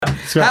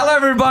Hello,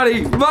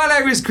 everybody. My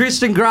name is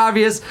Christian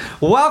Gravius.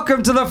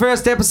 Welcome to the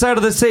first episode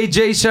of the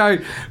CG Show.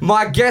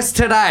 My guest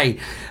today,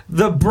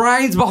 the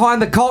brains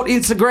behind the cult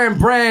Instagram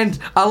brand,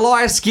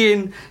 Elias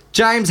Skin,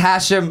 James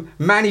Hachem,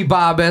 Manny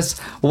Barbas.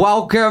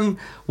 Welcome.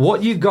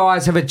 What you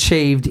guys have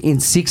achieved in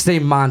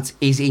 16 months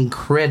is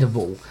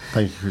incredible.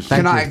 Thank you,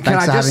 Christian.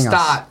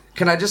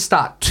 Can I just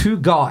start? Two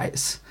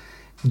guys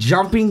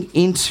jumping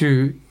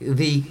into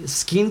the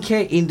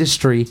skincare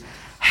industry.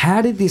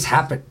 How did this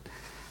happen?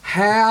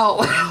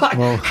 How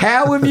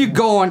have you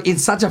gone in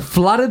such a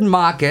flooded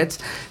market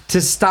to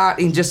start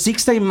in just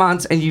 16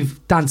 months and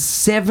you've done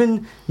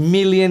 $7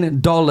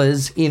 million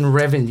in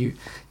revenue?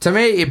 To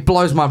me, it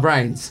blows my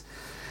brains.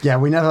 Yeah,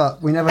 we never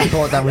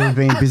thought that we would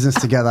be in business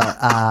together,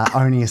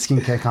 owning a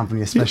skincare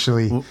company,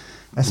 especially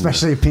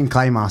a pink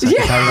clay mask.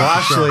 Yeah.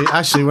 Well,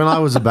 actually, when I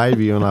was a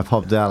baby, when I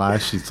popped out, I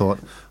actually thought,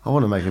 I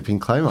want to make a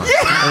pink clay mask.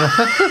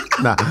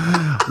 No.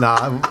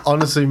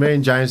 Honestly, me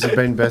and James have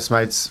been best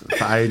mates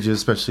for ages,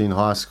 especially in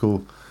high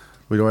school.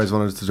 We'd always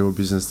wanted to do a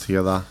business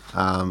together,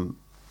 and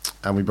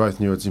we both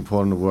knew it's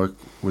important to work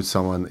with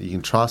someone that you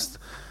can trust,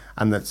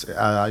 and that's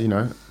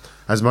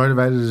as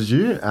motivated as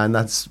you, and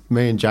that's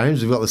me and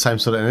James. We've got the same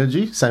sort of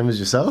energy, same as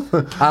yourself.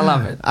 I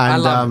love it.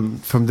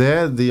 And from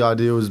there, the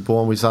idea was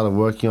born. We started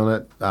working on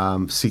it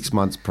 6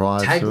 months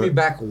prior. Take me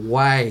back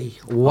way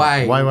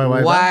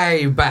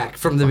back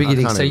from the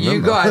beginning. So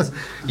you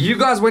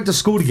guys went to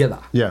school together.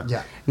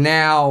 Yeah.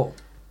 Now,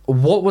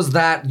 what was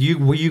that?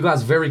 Were you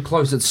guys very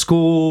close at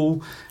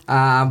school?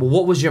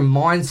 What was your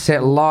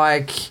mindset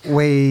like?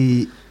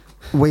 We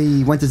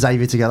went to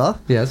Xavier together.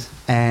 Yes.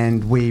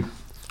 And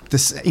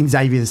in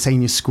Xavier, the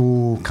senior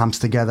school comes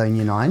together in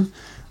Year 9,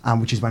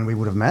 which is when we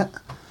would have met.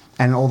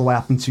 And all the way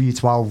up into Year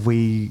 12,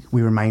 we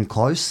remained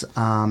close.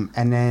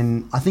 And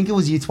then I think it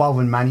was Year 12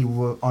 when Manny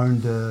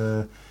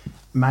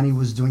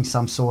was doing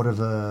some sort of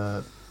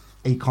a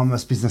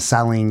e-commerce business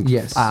selling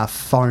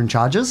phone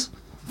chargers.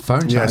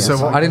 Phone chargers? Yeah,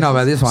 so I didn't know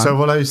about this one. So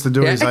what I used to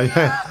do is I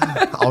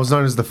was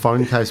known as the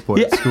phone case boy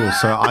at school.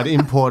 So I'd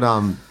import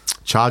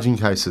charging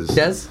cases.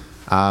 Yes.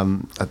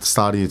 At the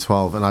start of Year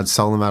 12, and I'd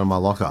sell them out of my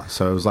locker.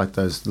 So it was like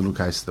those little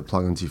cases that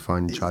plug into your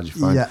phone, you charge your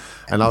phone. Yeah.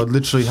 And I would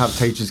literally have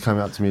teachers come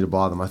out to me to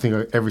buy them. I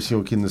think every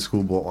single kid in the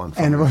school bought one.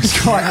 And it was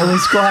quite.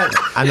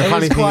 And the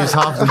funny thing is,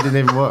 half of them didn't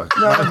even work.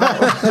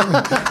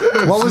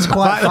 What was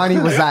quite funny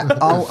was that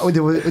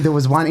there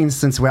was one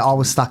instance where I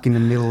was stuck in the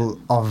middle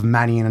of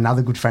Manny and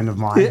another good friend of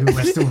mine, who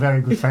we're still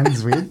very good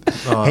friends with.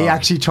 He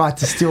actually tried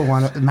to steal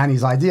one of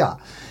Manny's idea.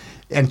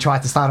 And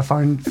tried to start a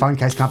phone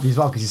case company as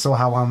well because he saw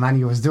how well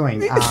Manny was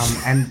doing,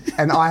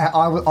 and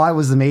I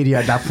was the media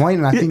at that point,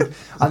 and I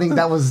think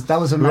that was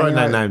when Manny.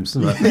 No names.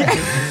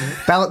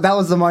 That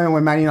was the moment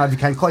when Manny and I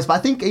became close. But I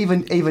think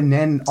even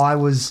then I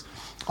was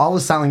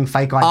selling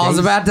fake IDs. I was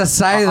about to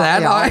say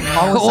that.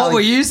 What were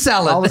you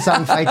selling? I was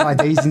selling fake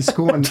IDs in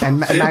school, and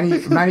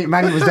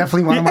Manny was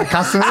definitely one of my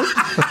customers.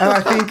 And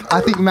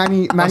I think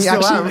Manny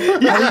actually,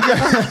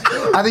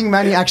 I think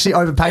Manny actually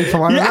overpaid for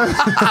one of them.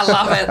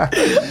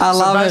 I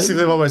love it.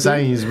 Basically, what we're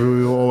saying is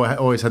we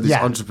always had this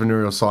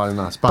entrepreneurial side in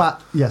us.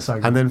 But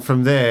and then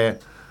from there,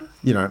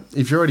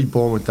 if you're already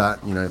born with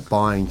that,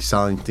 buying,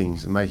 selling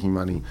things and making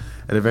money,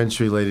 it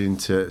eventually led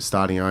into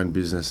starting your own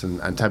business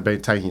and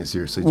taking it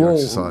seriously.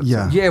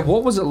 Yeah.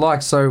 What was it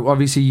like? So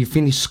obviously you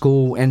finished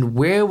school, and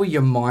where were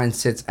your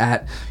mindsets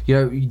at?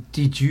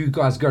 Did you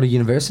guys go to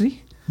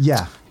university?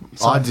 Yeah.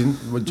 I didn't.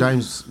 Well,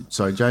 James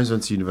went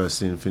to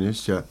university and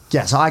finished. Yeah.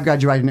 Yeah. So I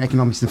graduated in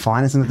economics and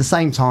finance, and at the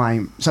same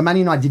time, so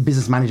Manny and I did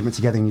business management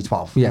together in Year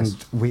 12. Yes.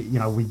 And we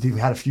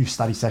had a few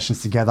study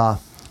sessions together.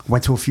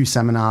 Went to a few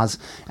seminars,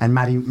 and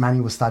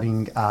Manny was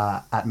studying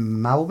at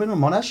Melbourne or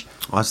Monash.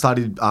 I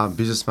studied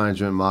business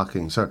management and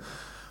marketing. So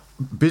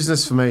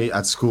business for me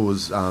at school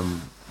was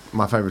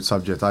my favourite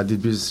subject. I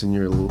did business in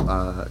Year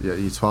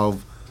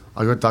 12.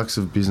 I got ducks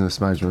of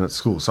business management at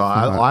school. So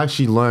I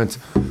actually learnt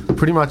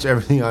pretty much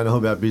everything I know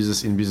about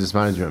business in business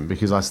management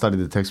because I studied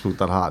the textbook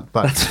that hard.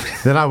 But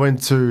then I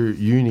went to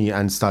uni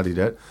and studied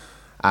it,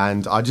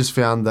 and I just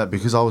found that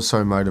because I was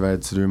so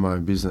motivated to do my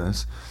own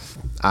business,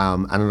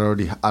 and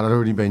I'd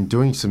already been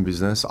doing some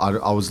business,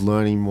 I was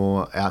learning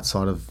more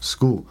outside of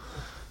school.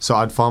 So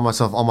I'd find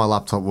myself on my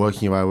laptop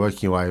working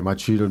away. My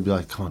tutor would be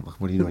like, "Come on,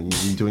 what are you doing?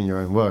 You're doing your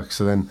own work."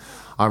 So then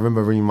I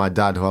remember ringing my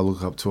dad, who I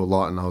look up to a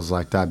lot, and I was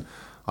like, "Dad,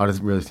 I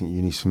don't really think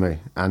uni's for me."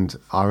 And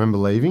I remember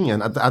leaving,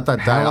 and at that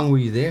day... How long were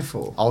you there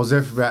for? I was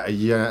there for about a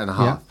year and a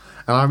half.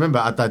 Yeah. And I remember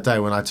at that day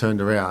when I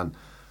turned around,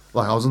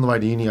 like I was on the way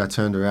to uni, I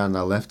turned around and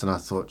I left, and I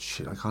thought,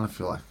 shit, I kind of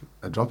feel like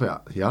a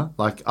dropout here.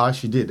 Like I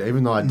actually did,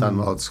 even though I'd done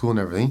well at school and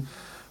everything.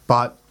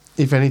 But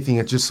if anything,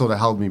 it just sort of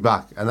held me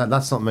back. And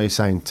that's not me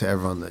saying to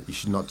everyone that you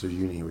should not do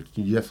uni, which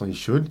you definitely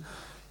should.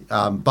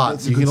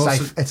 But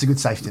it's a good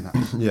safety net.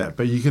 Yeah,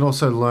 but you can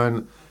also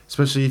learn,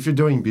 especially if you're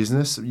doing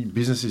business.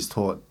 Business is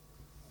taught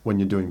when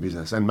you're doing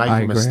business and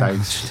making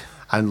mistakes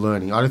and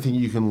learning. I don't think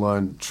you can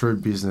learn true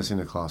business in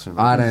a classroom.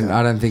 I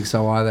don't think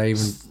so either.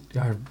 Even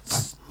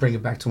bring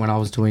it back to when I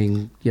was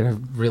doing,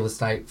 real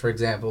estate, for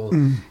example,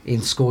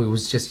 in school. It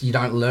was just, you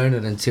don't learn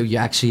it until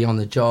you're actually on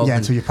the job. Yeah,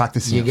 until you're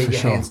practicing you it, get for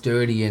your sure. hands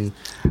dirty. And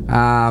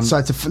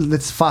So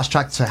let's fast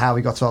track to how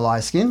we got to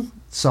Elias Skin.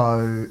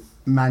 So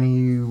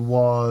Manny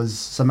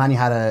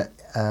had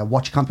a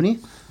watch company,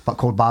 but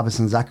called Barbas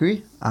and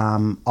Zachary.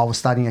 I was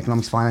studying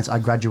economics finance. I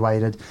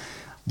graduated.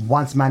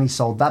 Once Manny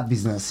sold that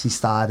business, he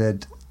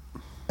started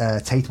a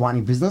teeth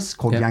whitening business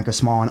called Bianco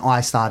Smile, and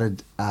I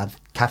started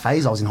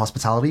cafes. I was in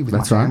hospitality with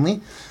my family.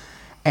 Right.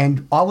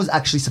 And I was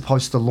actually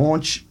supposed to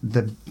launch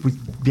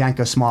with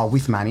Bianco Smile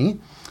with Manny,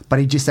 but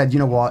he just said, you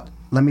know what,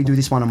 let me do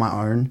this one on my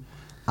own.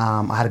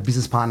 I had a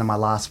business partner, my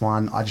last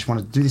one. I just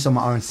wanted to do this on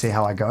my own, see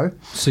how I go.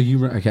 So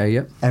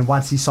yep. And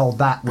once he sold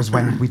that was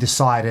when we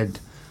decided,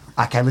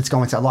 okay, let's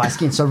go into Elias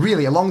Skin. So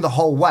really, along the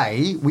whole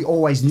way, we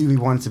always knew we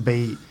wanted to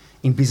be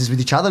in business with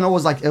each other, and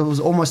it was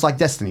almost like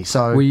destiny.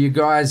 So were you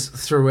guys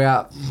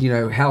throughout,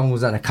 how long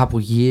was that? A couple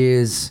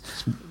years?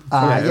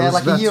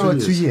 Like a year or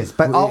 2 years.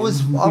 But I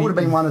would have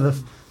been one of the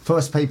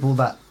first people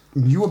that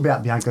knew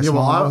about Bianco Smile.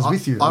 I was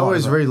with you. I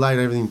always relayed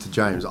everything to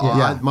James.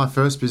 My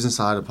first business,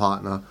 I had a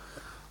partner.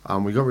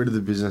 We got rid of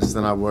the business.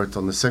 Then I worked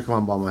on the second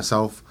one by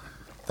myself.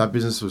 That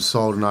business was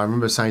sold, and I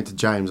remember saying to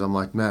James, I'm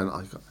like, man,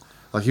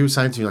 like he was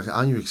saying to me, like,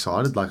 aren't you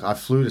excited? Like, I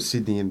flew to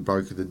Sydney and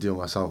brokered the deal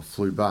myself,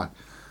 flew back.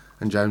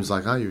 And James was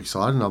like, aren't you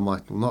excited? And I'm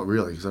like, well, not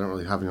really, because I don't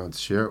really have anyone to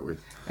share it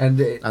with. And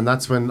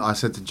that's when I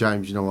said to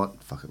James, you know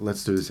what, fuck it,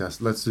 let's do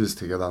this. Let's do this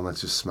together and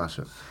let's just smash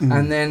it.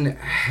 And then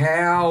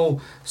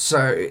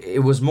so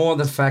it was more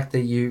the fact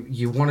that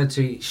you wanted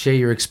to share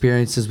your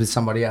experiences with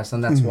somebody else,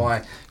 and that's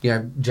why,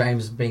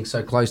 James being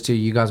so close to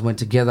you, you guys went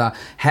together.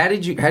 How do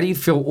you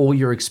feel all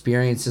your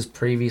experiences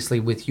previously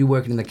with you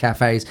working in the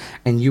cafes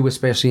and you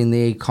especially in the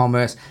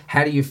e-commerce,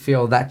 how do you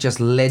feel that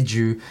just led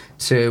you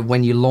to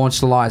when you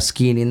launched Elias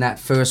Skin in that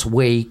first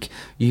week,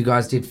 you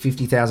guys did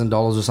 $50,000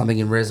 or something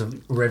in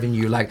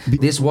revenue? Like,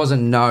 this was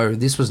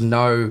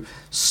no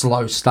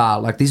slow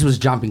start. Like, this was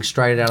jumping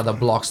straight out of the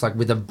blocks, like,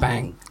 with a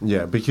bang.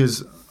 Yeah,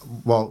 because,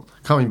 well,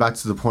 coming back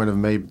to the point of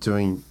me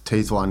doing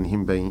teeth white and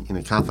him being in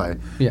a cafe,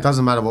 it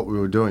doesn't matter what we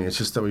were doing. It's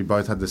just that we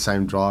both had the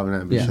same drive and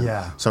ambition.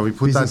 Yeah. So we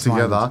put business that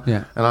together.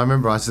 Yeah. And I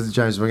remember I said to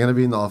James, we're going to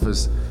be in the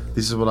office.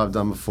 This is what I've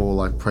done before,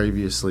 like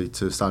previously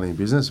to starting a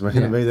business. We're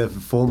going to be there for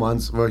 4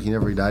 months working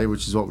every day,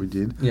 which is what we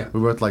did. Yeah. We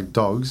worked like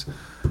dogs.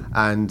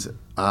 And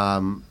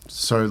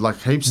so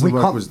like heaps of the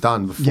work was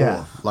done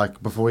before,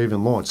 like before we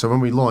even launched. So when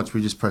we launched,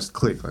 we just pressed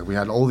click. Like, we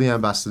had all the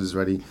ambassadors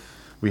ready.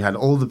 We had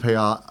all the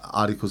PR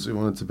articles we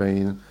wanted to be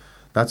in.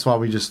 That's why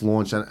we just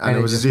launched, and it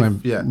was as if,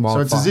 so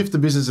it's as if the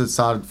business had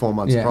started 4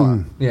 months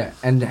prior. Yeah,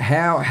 and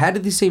how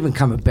did this even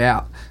come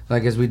about?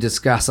 Like, as we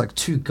discussed, like,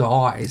 two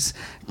guys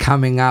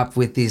coming up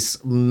with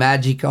this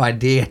magic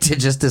idea to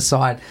just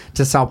decide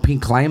to sell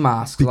pink clay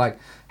masks. Like,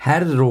 how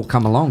did it all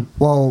come along?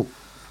 Well,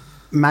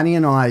 Manny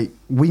and I,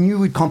 we knew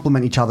we'd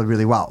complement each other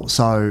really well.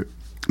 So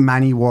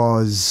Manny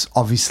was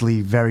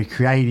obviously very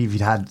creative.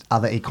 He'd had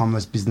other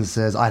e-commerce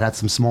businesses. I'd had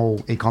some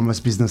small e-commerce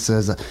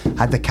businesses,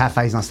 had the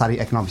cafes, and I studied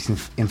economics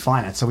in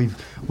finance. So we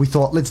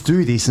thought, let's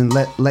do this and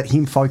let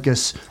him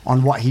focus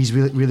on what he's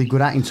really, really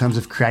good at in terms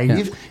of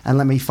creative, and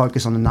let me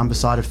focus on the number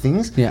side of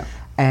things. Yeah.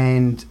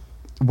 And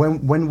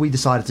when we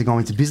decided to go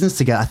into business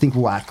together, I think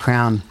we were at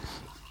Crown,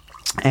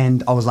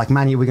 and I was like,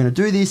 Manny, we're going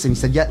to do this. And he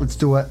said, yeah, let's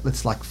do it.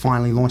 Let's like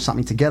finally launch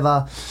something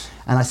together.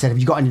 And I said, have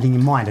you got anything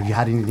in mind? Have you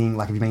had anything,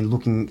 like, have you been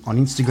looking on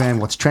Instagram,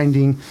 what's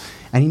trending?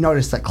 And he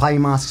noticed that clay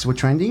masks were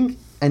trending.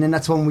 And then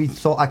that's when we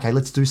thought, okay,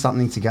 let's do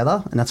something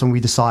together. And that's when we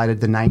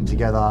decided the name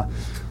together,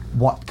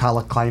 what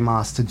color clay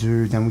mask to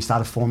do. Then we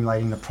started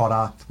formulating the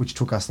product, which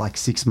took us like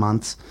 6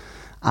 months.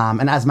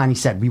 And as Manny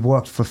said, we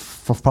worked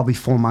for probably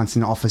 4 months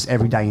in the office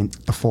every day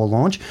before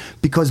launch,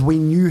 because we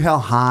knew how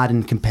hard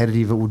and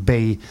competitive it would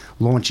be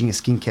launching a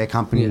skincare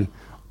company,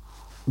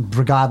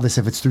 regardless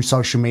if it's through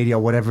social media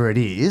or whatever it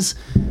is.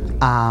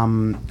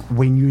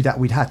 We knew that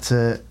we'd had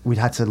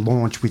to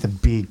launch with a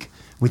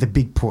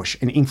big push,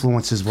 and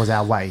influencers was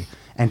our way,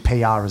 and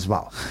PR as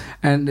well.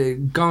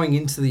 And going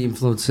into the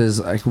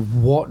influencers, like,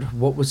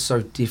 what was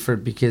so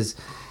different? Because,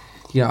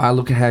 I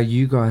look at how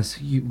you guys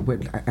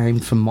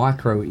aimed for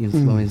micro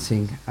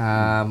influencing.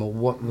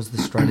 What was the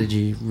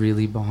strategy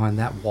really behind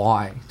that?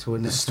 Why?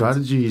 The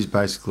strategy is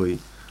basically,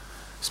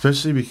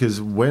 especially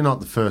because we're not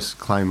the first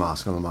clay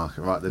mask on the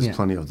market, right? There's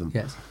plenty of them.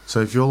 Yes. So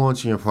if you're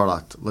launching a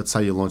product, let's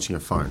say you're launching a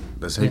phone,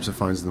 there's heaps of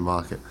phones in the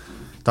market.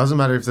 Doesn't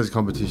matter if there's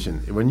competition.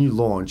 When you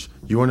launch,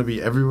 you want to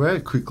be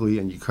everywhere quickly,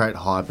 and you create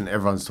hype, and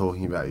everyone's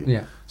talking about you.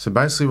 Yeah. So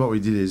basically what we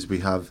did is we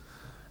have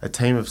a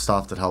team of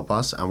staff that help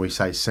us, and we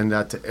say send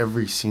out to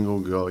every single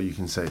girl you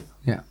can see.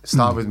 Yeah.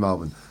 Start with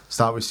Melbourne,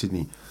 start with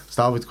Sydney,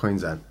 start with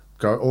Queensland,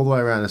 go all the way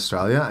around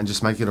Australia, and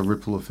just make it a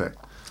ripple effect.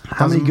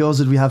 How many girls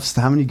did we have?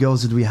 How many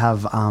girls did we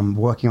have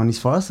working on this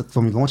for us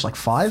when we launched? Like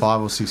 5?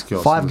 5 or 6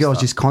 girls. 5 girls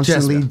just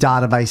constantly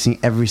databasing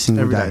every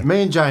single day.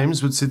 Me and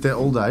James would sit there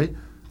all day,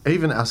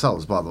 even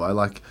ourselves, by the way.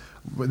 Like,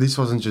 this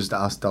wasn't just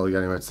us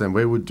delegating it to them.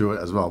 We would do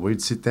it as well.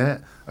 We'd sit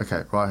there,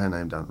 okay, write her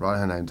name down, write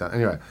her name down.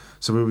 Anyway,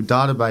 so we would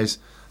database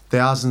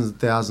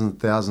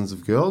thousands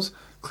of girls,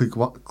 click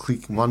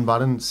one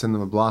button, send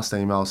them a blast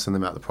email, send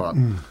them out the product.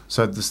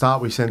 So at the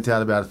start, we sent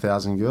out about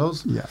 1,000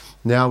 girls. Yeah.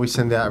 Now we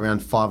send out around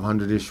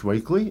 500-ish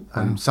weekly,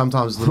 and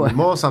sometimes a little bit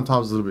more,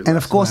 sometimes a little bit less. And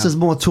of course, there's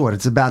more to it.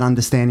 It's about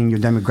understanding your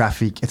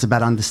demographic. It's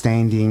about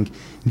understanding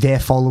their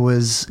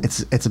followers.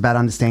 It's about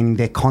understanding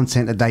their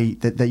content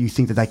that you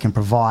think that they can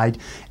provide,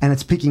 and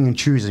it's picking and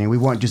choosing. We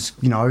weren't just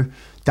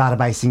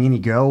databasing any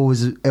girl.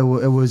 It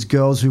was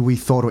girls who we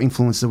thought, or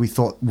influencers that we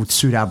thought would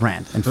suit our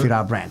brand and fit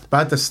our brand.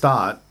 But at the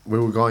start, we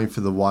were going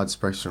for the wide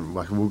spectrum.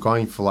 Like, we were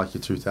going for like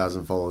your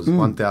 2,000 followers,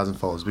 1,000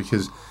 followers,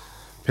 because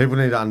people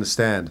need to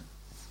understand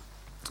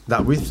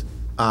that with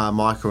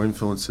micro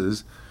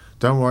influencers,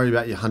 don't worry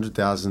about your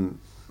 100,000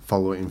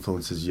 follower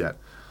influencers yet.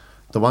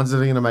 The ones that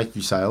are going to make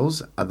you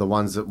sales are the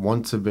ones that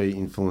want to be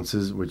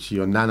influencers, which are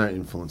your nano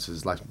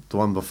influencers, like the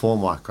one before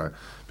micro.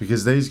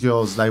 Because these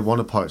girls, they want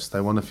to post.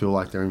 They want to feel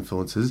like they're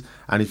influencers.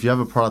 And if you have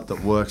a product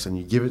that works and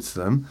you give it to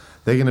them,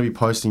 they're going to be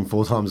posting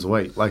 4 times a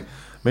week. Like,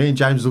 me and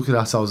James look at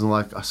ourselves and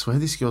like, I swear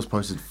this girl's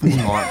posted 4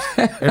 times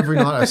every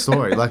night a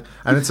story. Like,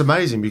 and it's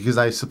amazing because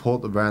they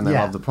support the brand, they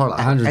love the product.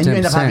 110%. And you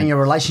end up having a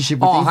relationship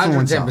with the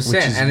influencer,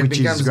 110%. which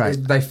is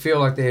great. They feel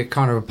like they're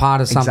kind of a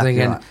part of something,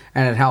 Exactly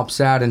and it helps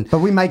out. And But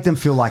we make them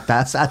feel like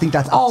that. I think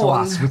that's up to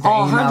us with the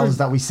emails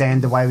that we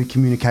send, the way we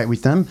communicate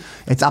with them.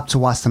 It's up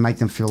to us to make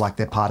them feel like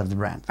they're part of the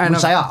brand,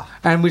 which they are.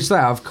 And which they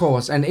are, of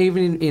course. And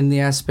even in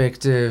the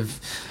aspect of,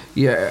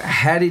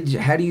 how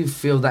do you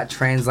feel that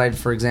translated,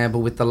 for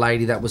example, with the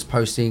lady that was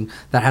posting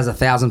that has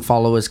 1,000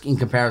 followers in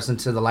comparison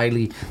to the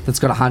lady that's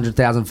got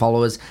 100,000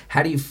 followers?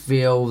 How do you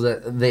feel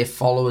that their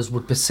followers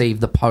would perceive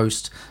the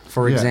post,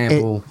 for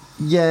example?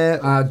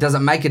 Does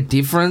it make a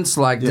difference?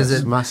 Like, does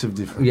it? Massive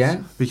difference.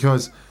 Yeah.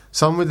 Because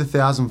someone with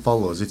 1,000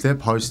 followers, if they're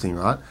posting,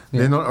 right,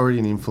 they're not already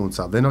an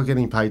influencer. They're not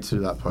getting paid to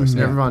do that post.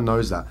 Everyone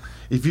knows that.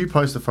 If you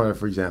post a photo,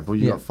 for example,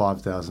 you got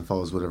 5,000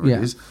 followers, whatever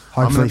it is.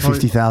 Hopefully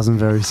 50,000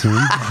 very soon.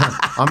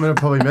 I'm going to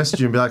probably message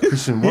you and be like,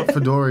 Christian, what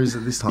fedora is it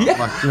this time?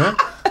 Like, you know?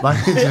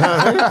 Like, you know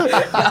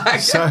what I mean?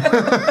 So,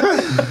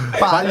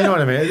 but you know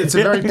what I mean? It's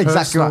a very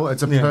personal,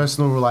 it's a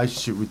personal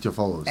relationship with your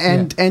followers.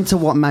 And to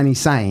what Manny's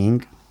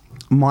saying,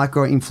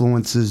 micro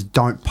influencers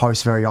don't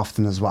post very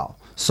often as well.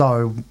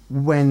 So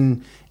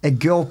when a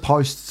girl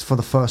posts for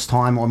the first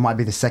time, or it might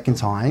be the second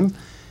time,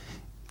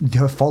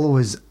 her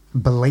followers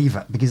believe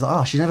it because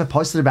she's never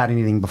posted about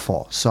anything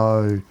before.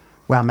 So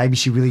wow, maybe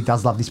she really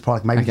does love this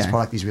product. Maybe this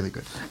product is really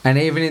good. And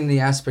even in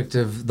the aspect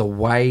of the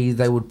way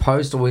they would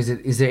post, or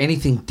is there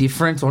anything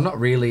different, or not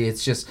really?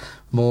 It's just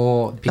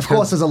more. Of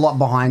course, there's a lot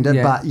behind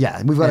it, but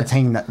we've got a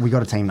team that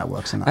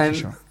works on that for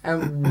sure.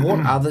 And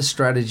what other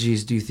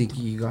strategies do you think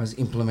you guys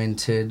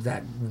implemented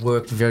that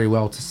worked very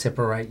well to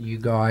separate you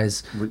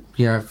guys,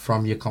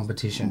 from your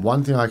competition?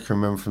 One thing I can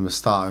remember from the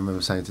start, I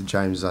remember saying to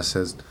James, I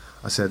said,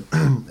 it's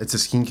a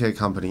skincare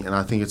company, and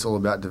I think it's all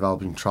about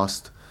developing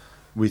trust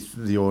with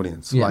the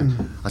audience. Like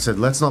I said,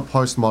 let's not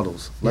post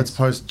models. Let's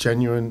post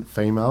genuine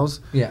females.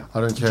 I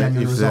don't care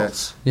genuine if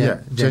results.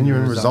 they're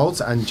genuine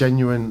results and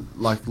genuine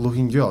like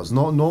looking girls,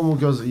 not normal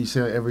girls that you see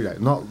every day.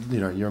 Not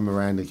your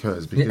Miranda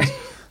Kerrs, because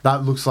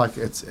that looks like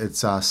it's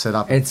set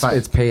up. It's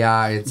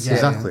PR.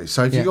 Exactly.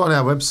 So if you go on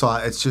our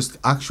website, it's just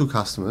actual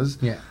customers.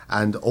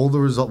 And all the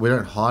result. We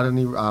don't hide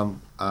any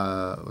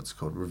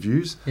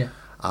reviews.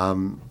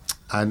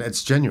 And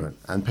it's genuine,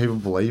 and people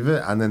believe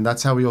it, and then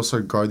that's how we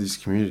also grow this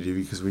community,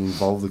 because we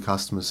involve the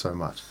customers so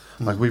much.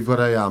 Like, we've got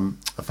a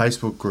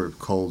Facebook group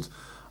called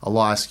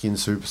Elias Skin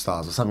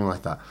Superstars or something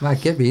like that.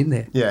 Like, get me in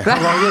there. Yeah, well,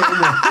 I'll get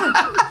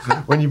in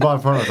there. When you buy a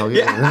product, I'll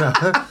get you in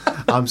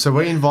there. So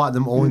we invite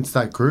them all into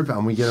that group,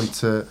 and we get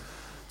them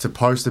to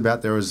post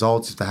about their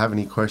results. If they have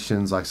any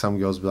questions, like some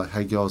girls will be like,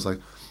 hey girls, like,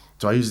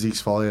 do I use the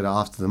exfoliator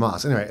after the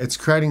mask? Anyway, it's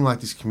creating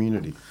like this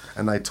community,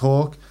 and they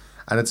talk.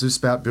 And it's just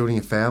about building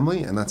a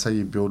family, and that's how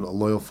you build a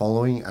loyal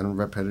following and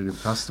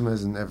repetitive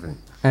customers and everything.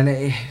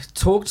 And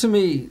talk to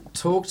me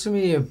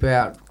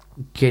about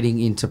getting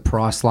into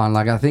Priceline.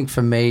 Like, I think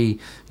for me,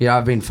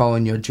 I've been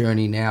following your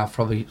journey now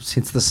probably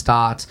since the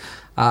start,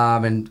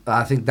 and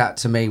I think that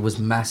to me was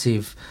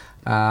massive.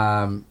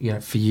 For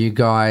you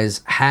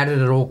guys, how did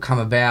it all come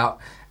about?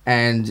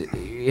 And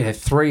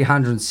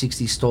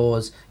 360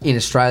 stores in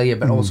Australia,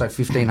 but also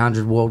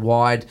 1,500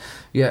 worldwide.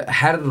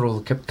 How did it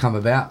all come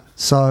about?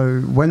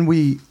 So when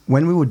we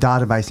were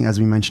databasing, as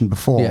we mentioned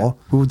before,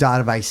 we were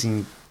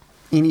databasing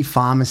any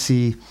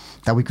pharmacy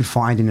that we could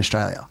find in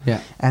Australia.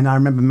 And I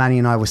remember Manny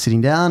and I were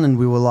sitting down and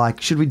we were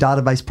like, should we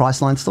database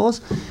Priceline stores?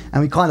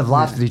 And we kind of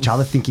laughed at each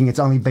other, thinking it's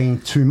only been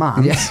 2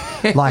 months.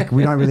 Like,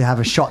 we don't really have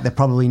a shot. They're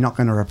probably not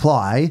going to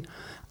reply.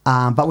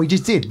 But we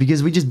just did,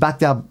 because we just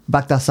backed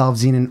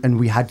ourselves in, and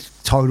we had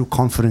total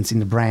confidence in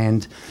the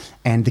brand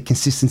and the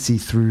consistency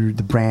through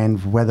the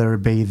brand, whether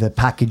it be the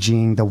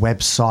packaging, the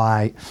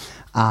website,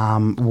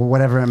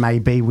 whatever it may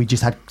be. We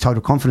just had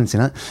total confidence in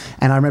it.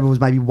 And I remember it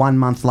was maybe 1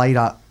 month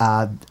later,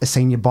 a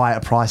senior buyer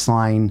at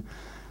Priceline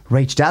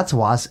reached out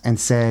to us and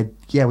said,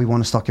 we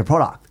want to stock your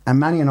product. And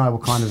Manny and I were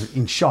kind of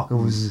in shock.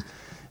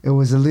 It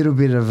was a little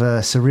bit of a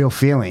surreal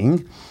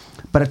feeling,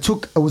 but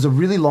it was a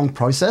really long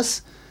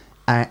process.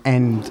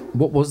 And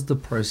What was the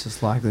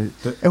process like?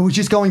 it was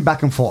just going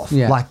back and forth,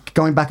 like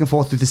going back and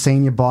forth with the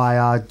senior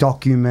buyer,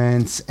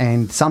 documents,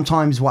 and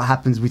sometimes what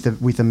happens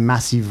with a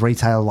massive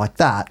retailer like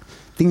that,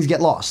 things get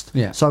lost.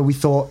 Yeah. So we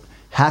thought,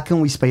 how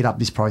can we speed up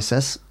this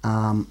process?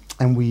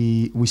 And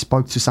we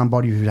spoke to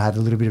somebody who had a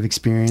little bit of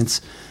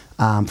experience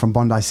from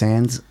Bondi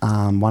Sands,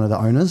 one of the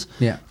owners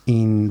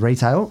in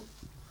retail,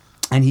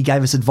 and he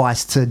gave us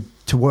advice to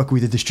work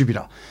with a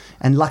distributor.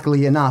 And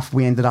luckily enough,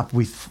 we ended up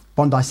with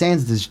Bondi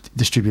Sands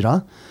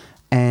distributor,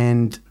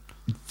 and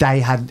they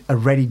had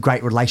already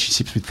great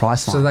relationships with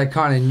Priceline. So they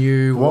kind of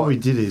knew what we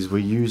did is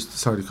we used.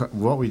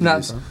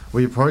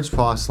 We approached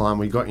Priceline,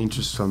 we got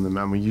interest from them,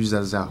 and we used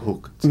that as our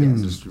hook to get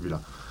the distributor.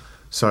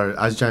 So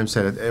as James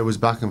said, it was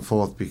back and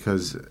forth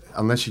because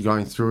unless you're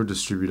going through a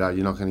distributor,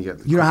 you're not going to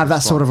get. You don't have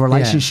that sort of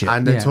relationship.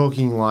 And they're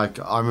talking like,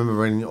 I remember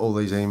reading all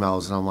these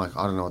emails, and I'm like,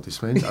 I don't know what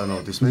this means. I don't know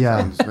what this means. I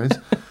don't know what this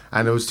means.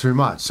 And it was too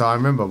much. So I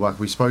remember like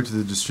we spoke to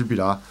the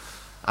distributor,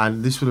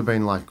 and this would have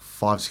been like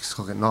 5, 6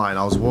 o'clock at night. And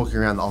I was walking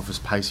around the office,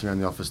 pacing around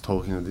the office,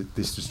 talking to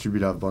this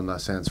distributor of Bondi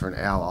Sands for an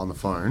hour on the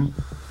phone.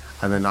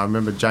 And then I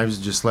remember James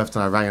had just left,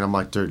 and I rang, and I'm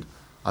like, dude,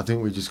 I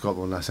think we just got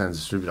Bondi Sands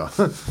distributor.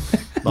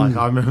 Like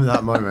I remember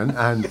that moment.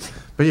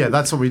 But yeah,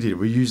 that's what we did.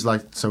 We used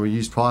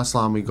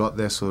Priceline. We got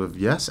their sort of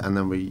yes, and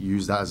then we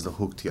used that as the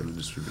hook to get the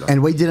distributor.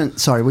 And we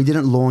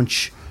didn't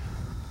launch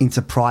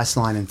into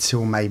Priceline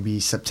until maybe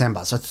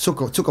September. So it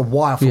took a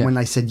while from when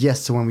they said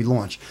yes to when we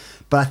launched.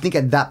 But I think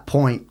at that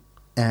point,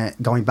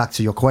 going back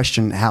to your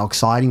question, how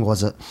exciting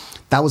was it?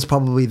 That was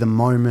probably the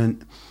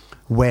moment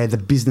where the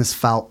business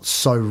felt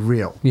so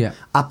real. Yeah.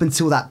 Up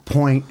until that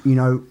point,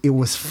 it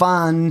was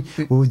fun,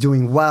 we were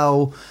doing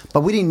well, but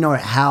we didn't know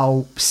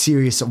how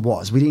serious it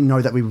was. We didn't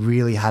know that we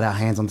really had our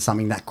hands on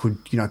something that could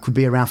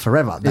be around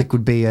forever. That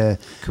could be the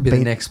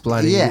next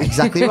bloody. Yeah,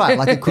 exactly right.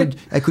 Like it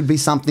could be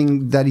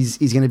something that is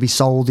going to be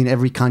sold in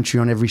every country,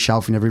 on every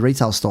shelf, in every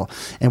retail store.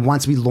 And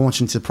once we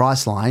launched into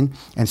Priceline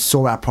and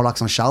saw our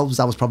products on shelves,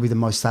 that was probably the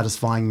most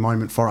satisfying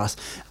moment for us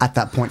at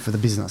that point for the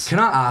business. Can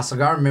I ask,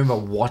 I remember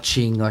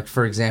watching,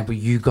 for example,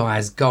 you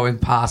guys going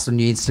past on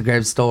your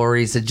Instagram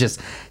stories and just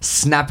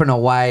snapping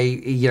away,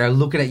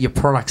 looking at your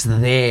products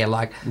there.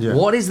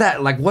 What is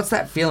that? What's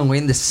that feeling? We're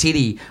in the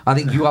city. I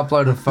think you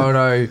uploaded a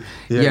photo.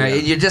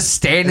 And you're just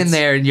standing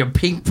there and your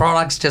pink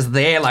products just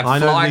there,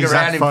 flying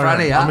around in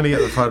front of you. I'm going to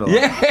get the photo.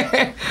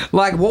 Yeah.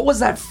 What was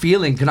that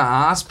feeling? Can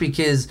I ask?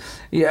 Because,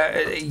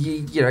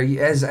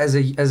 as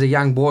a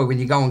young boy, when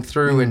you're going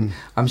through, and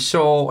I'm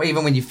sure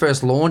even when you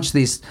first launched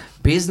this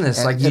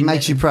business, it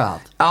makes you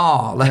proud.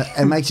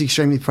 It makes you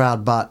extremely proud,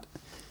 but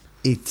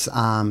it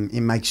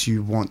makes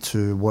you want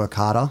to work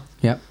harder.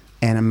 Yep.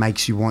 And it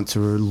makes you want to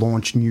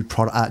launch new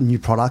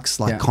products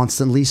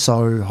constantly.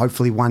 So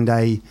hopefully one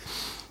day,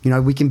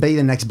 we can be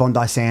the next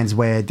Bondi Sands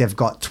where they've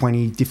got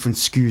 20 different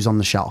SKUs on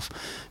the shelf,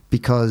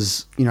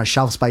 because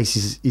shelf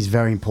space is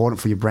very important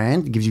for your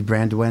brand. It gives you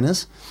brand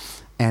awareness.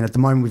 And at the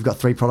moment, we've got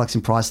 3 products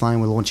in Priceline.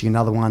 We're launching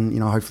another one,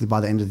 hopefully by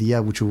the end of the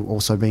year, which will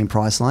also be in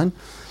Priceline.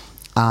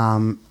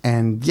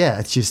 And yeah,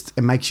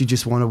 it makes you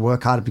just want to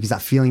work harder, because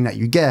that feeling that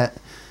you get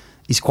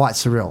is quite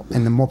surreal.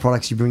 And the more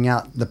products you bring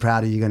out, the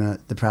prouder you're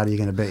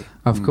gonna be.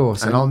 Of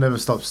course. And I'll never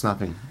stop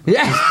snapping.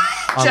 Yeah.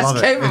 I love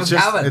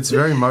it. It's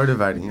very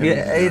motivating.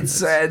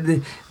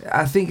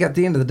 I think at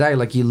the end of the day,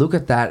 you look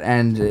at that,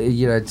 and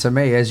to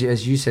me, as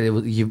you said,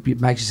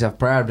 it makes yourself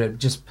proud, but it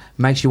just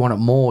makes you want it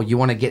more. You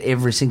want to get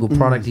every single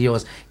product of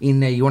yours in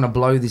there. You want to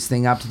blow this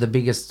thing up to the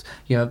biggest,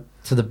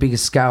 to the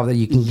biggest scale that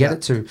you can get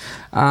it to.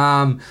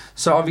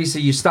 So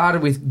obviously you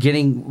started with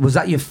was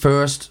that your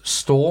first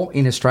store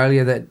in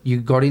Australia that you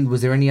got in?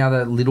 Was there any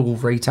other little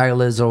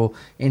retailers or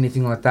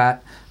anything like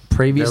that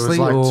previously?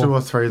 There was 2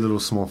 or 3 little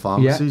small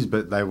pharmacies,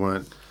 but they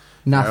weren't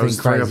nothing it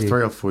was crazy.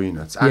 3 or 4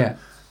 units. And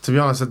to be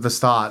honest, at the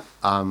start,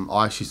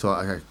 I actually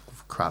thought, okay,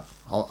 crap,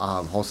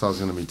 wholesale is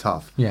going to be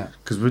tough. Yeah.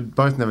 Because we'd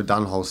both never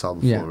done wholesale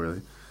before,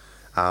 really.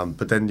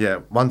 But then,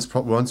 once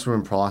we're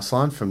in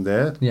Priceline, from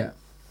there,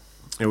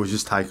 it was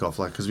just take off,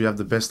 because we have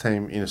the best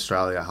team in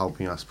Australia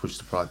helping us push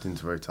the product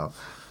into retail.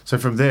 So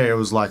from there, it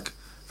was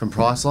from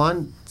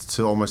Priceline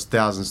to almost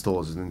 1,000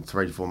 stores in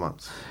 3 to 4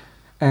 months.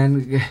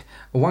 And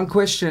one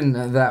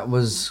question that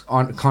was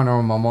kind of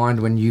on my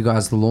mind when you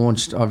guys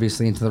launched,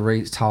 obviously, into the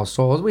retail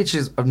stores, which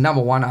is,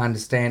 number one, I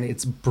understand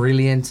it's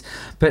brilliant,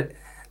 but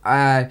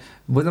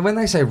when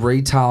they say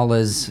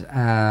retailers,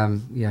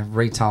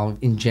 retail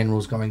in general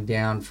is going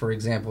down, for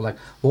example,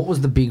 what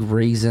was the big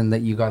reason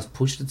that you guys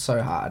pushed it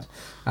so hard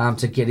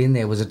to get in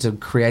there? Was it to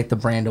create the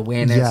brand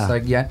awareness?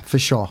 Yeah, for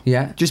sure.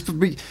 Yeah.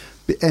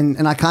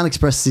 And I can't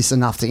express this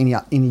enough to any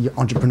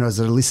entrepreneurs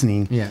that are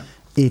listening. Yeah.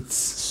 It's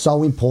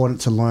so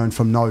important to learn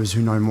from those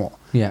who know more.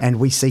 Yeah. And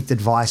we seeked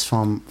advice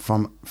from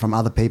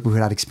other people who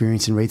had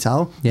experience in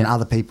retail and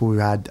other people who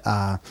had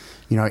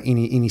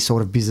any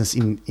sort of business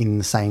in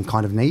the same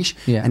kind of niche.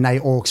 Yeah. And they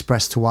all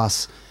expressed to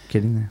us,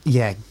 get in there.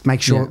 Yeah,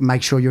 make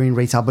sure you're in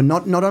retail, but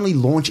not only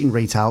launch into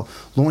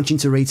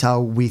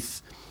retail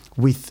with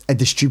a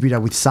distributor,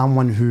 with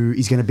someone who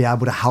is going to be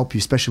able to help you,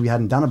 especially we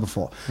hadn't done it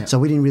before. Yeah. So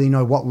we didn't really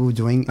know what we were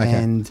doing. Okay.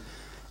 And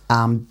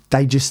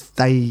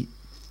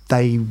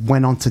they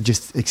went on to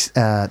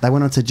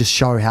just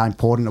show how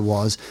important it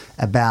was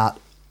about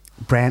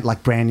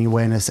branding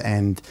awareness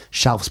and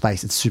shelf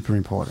space. It's super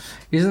important.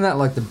 Isn't that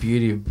like the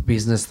beauty of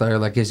business though?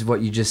 Like, is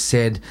what you just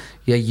said.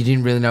 Yeah, you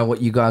didn't really know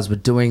what you guys were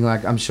doing.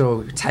 Like, I'm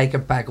sure take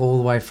it back all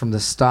the way from the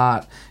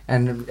start.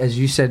 And as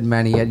you said,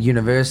 Manny, at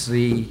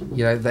university,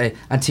 you know,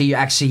 until you're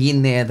actually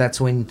in there, that's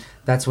when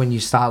you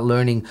start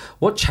learning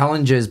what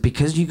challenges,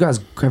 because you guys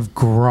have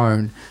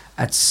grown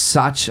at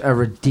such a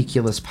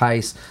ridiculous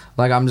pace.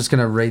 Like, I'm just going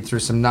to read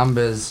through some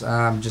numbers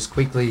just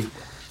quickly.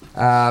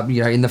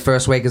 In the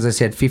first week, as I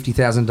said,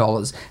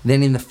 $50,000.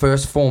 Then in the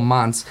first 4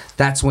 months,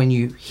 that's when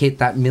you hit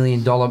that $1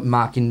 million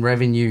mark in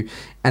revenue.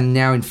 And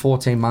now in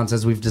 14 months,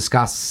 as we've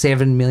discussed,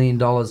 $7 million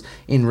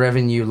in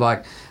revenue.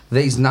 Like,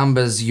 these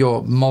numbers,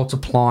 you're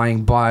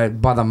multiplying by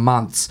the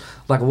months.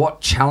 Like,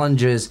 what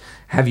challenges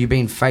have you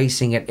been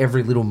facing at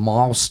every little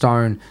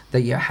milestone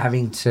that you're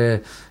having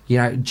to,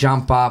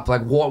 jump up?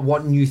 Like,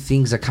 what new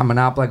things are coming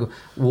up? Like,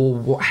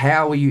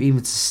 how are you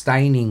even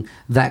sustaining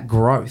that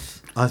growth?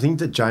 I think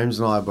that James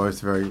and I are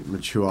both very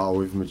mature.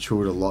 We've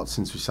matured a lot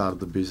since we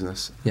started the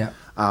business. Yeah.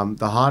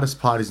 The hardest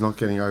part is not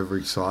getting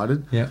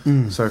overexcited. Yeah.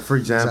 So, for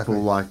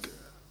example, like,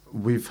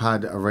 we've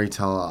had a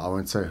retailer, I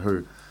won't say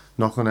who,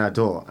 knock on our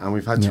door, and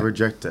we've had to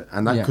reject it.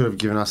 And that could have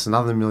given us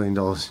another $1 million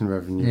in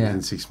revenue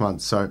within 6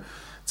 months. So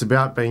it's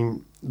about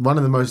being... One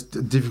of the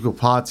most difficult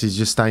parts is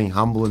just staying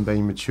humble and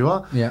being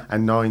mature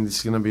and knowing this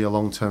is going to be a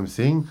long-term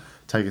thing.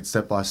 Take it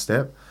step by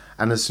step.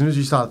 And as soon as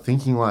you start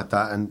thinking like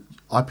that, and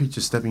I picture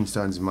stepping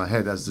stones in my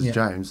head, as does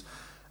James,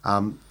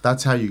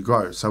 that's how you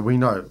grow. So we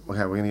know, okay,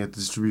 we're going to get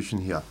distribution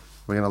here.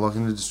 We're going to lock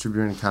in the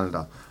distributor in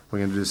Canada. We're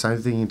going to do the same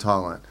thing in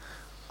Thailand.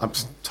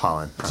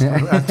 Thailand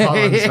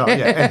as well,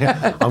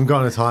 yeah. I'm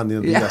going to Thailand the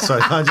other day, so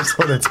I just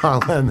thought of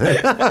Thailand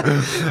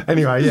there.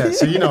 Anyway,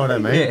 so you know what I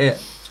mean. Yeah.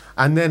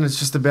 And then it's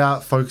just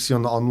about focusing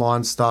on the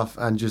online stuff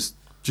and just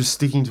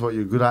sticking to what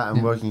you're good at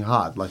and working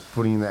hard, like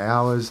putting in the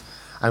hours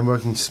and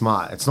working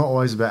smart. It's not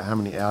always about how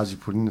many hours you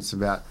put in, it's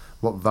about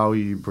what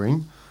value you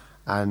bring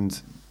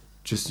and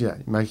just,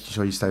 making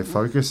sure you stay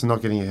focused and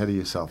not getting ahead of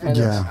yourself. And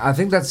I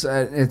think that's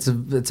it's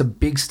a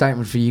big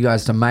statement for you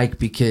guys to make,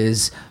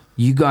 because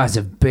you guys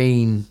have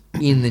been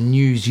in the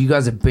news. You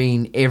guys have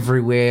been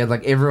everywhere.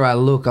 Like, everywhere I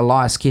look,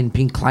 Elias Skin,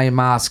 Pink Clay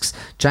Masks,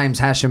 James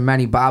Hachem,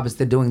 Manny, Barbas,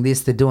 they're doing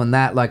this, they're doing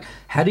that. Like,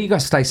 how do you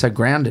guys stay so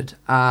grounded?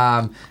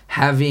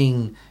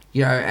 Having,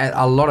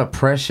 a lot of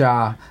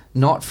pressure,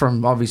 not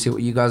from obviously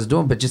what you guys are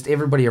doing, but just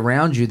everybody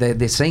around you.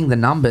 They're seeing the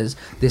numbers.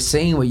 They're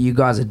seeing what you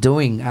guys are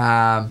doing.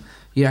 How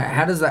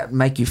does that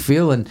make you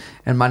feel? And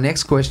my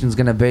next question is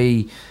going to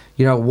be,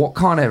 what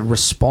kind of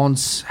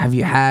response have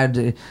you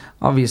had?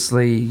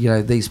 Obviously,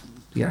 these,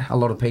 a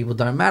lot of people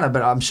don't matter,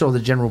 but I'm sure the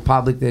general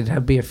public,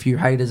 there'd be a few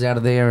haters out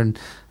of there and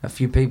a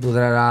few people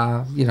that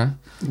are,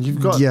 You've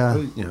got,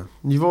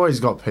 you've always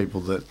got people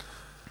that.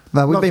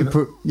 But we've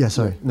been,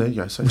 sorry. No, you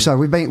go. So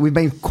we've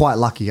been quite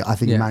lucky, I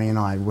think, Manny and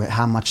I,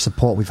 how much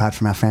support we've had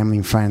from our family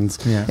and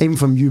friends, even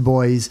from you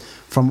boys,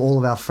 from all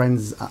of our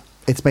friends.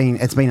 It's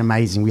been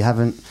amazing. We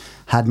haven't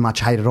had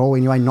much hate at all,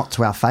 anyway, not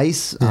to our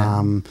face.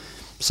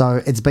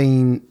 So it's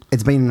been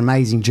an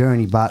amazing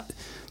journey. But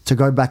to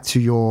go back to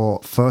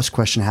your first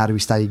question, how do we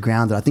stay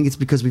grounded? I think it's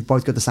because we've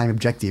both got the same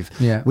objective.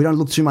 Yeah. We don't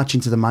look too much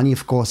into the money,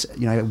 of course.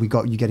 We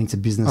got you get into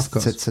business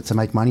to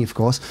make money, of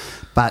course.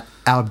 But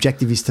our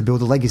objective is to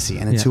build a legacy.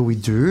 And until we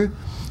do,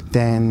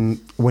 then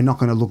we're not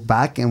going to look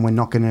back and we're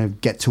not going to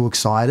get too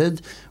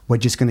excited. We're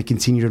just going to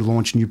continue to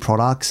launch new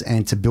products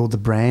and to build the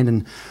brand.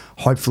 And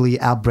hopefully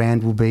our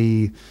brand will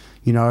be,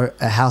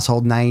 a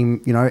household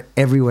name,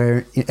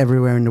 everywhere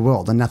in the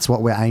world. And that's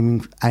what we're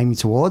aiming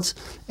towards.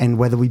 And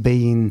whether we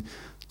be in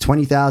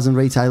 20,000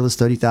 retailers,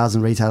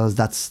 30,000 retailers,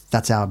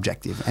 that's our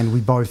objective. And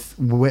we're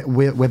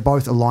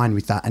both aligned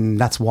with that. And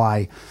that's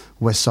why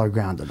we're so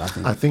grounded, I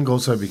think. I think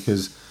also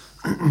because,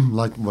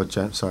 like what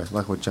James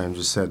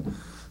just said,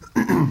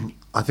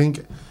 I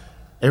think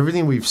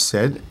everything we've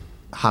said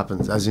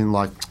happens, as in,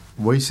 like,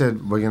 we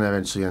said we're going to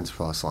eventually enter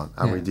Priceline,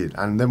 and we did.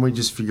 And then we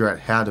just figure out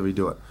how do we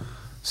do it.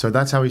 So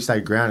that's how we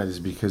stay grounded, is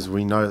because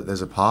we know that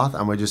there's a path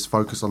and we're just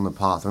focused on the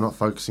path. We're not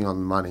focusing on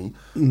the money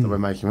that we're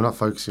making. We're not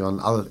focusing on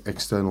other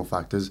external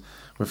factors.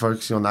 We're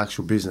focusing on the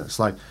actual business.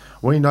 Like,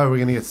 we know we're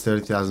going to get to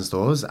 30,000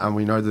 stores and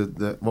we know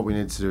that what we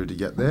need to do to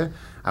get there,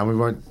 and we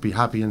won't be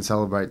happy and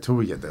celebrate till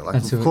we get there.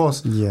 Like, of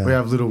course, we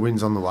have little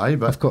wins on the way,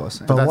 but, of course.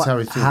 But that's how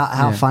we think.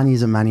 How funny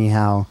is it, Manny,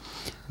 how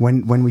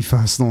when we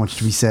first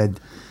launched, we said,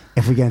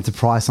 if we get into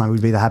Priceline,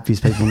 we'd be the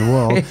happiest people in the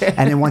world.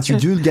 And then once you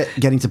do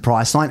get into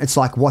Priceline, it's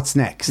like, what's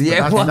next?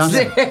 Yeah,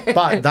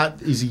 but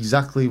that is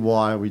exactly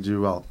why we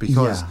do well,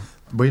 because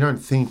we don't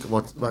think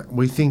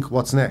we think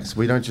what's next.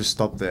 We don't just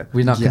stop there.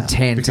 We're not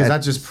content. Because that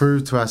just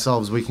proved to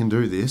ourselves we can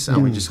do this,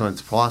 and we just got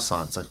into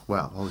Priceline. It's like,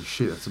 wow, holy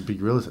shit, that's a big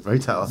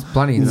retailer. It's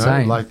bloody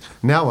insane. Like,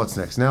 now what's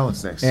next?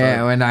 Yeah,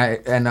 so,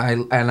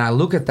 and I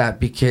look at that,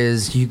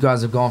 because you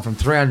guys have gone from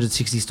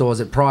 360 stores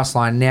at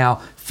Priceline,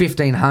 now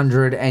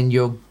 1,500, and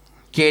you're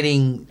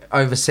getting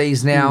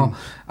overseas now.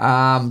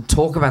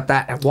 Talk about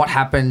that. What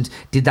happened?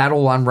 Did that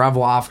all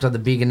unravel after the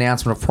big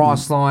announcement of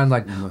Priceline?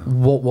 Like,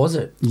 what was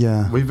it?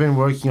 Yeah. We've been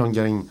working on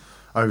getting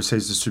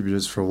overseas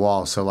distributors for a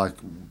while. So, like,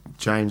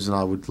 James and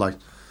I would, like,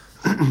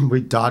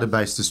 we'd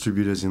database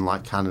distributors in,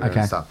 like, Canada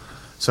and stuff.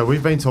 So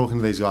we've been talking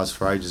to these guys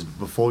for ages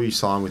before you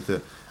sign with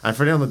the... And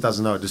for anyone that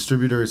doesn't know, a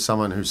distributor is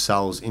someone who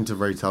sells into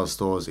retail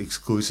stores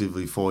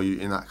exclusively for you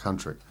in that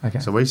country. Okay.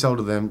 So we sell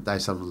to them, they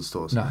sell to the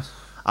stores. Nice.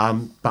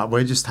 But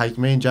we're just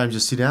me and James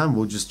just sit down,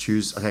 we'll just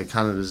choose, okay,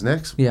 Canada's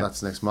next,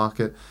 that's the next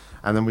market,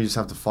 and then we just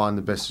have to find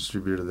the best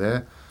distributor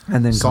there,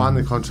 and then sign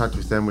the contract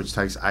with them, which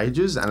takes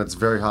ages, and it's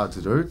very hard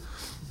to do.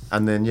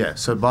 And then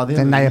so by the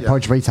end then they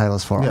approach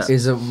retailers for us.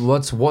 Is it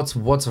what's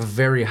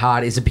very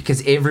hard? Is it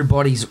because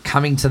everybody's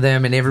coming to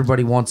them and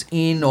everybody wants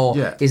in, or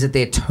is it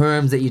their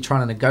terms that you're trying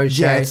to negotiate?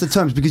 Yeah, it's the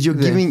terms, because you're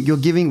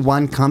giving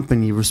one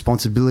company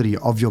responsibility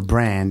of your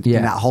brand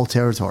in that whole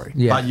territory.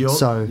 Yeah, but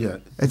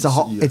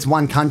it's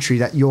one country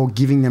that you're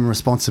giving them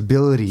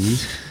responsibility,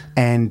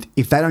 and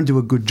if they don't do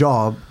a good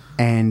job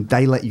and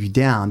they let you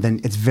down, then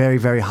it's very,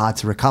 very hard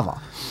to recover.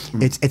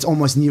 It's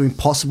almost near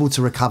impossible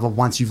to recover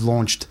once you've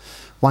launched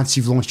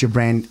your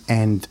brand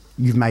and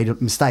you've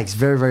made mistakes.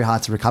 Very, very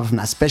hard to recover from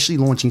that, especially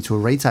launching to a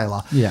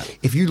retailer. Yeah.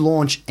 If you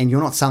launch and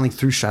you're not selling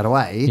through straight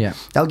away,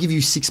 they'll give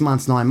you 6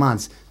 months, 9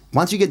 months.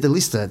 Once you get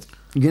delisted,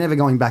 you're never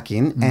going back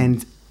in,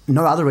 and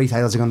no other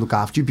retailers are going to look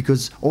after you,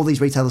 because all these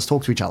retailers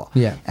talk to each other.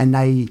 Yeah. And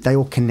they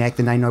all connect,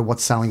 and they know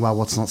what's selling well,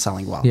 what's not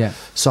selling well. Yeah.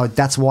 So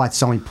that's why it's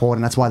so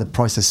important. That's why the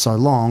process is so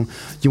long.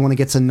 You want to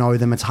get to know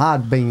them. It's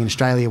hard being in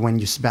Australia when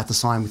you're about to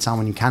sign with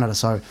someone in Canada.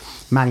 So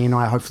Manny and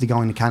I are hopefully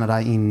going to Canada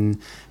in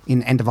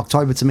end of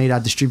October to meet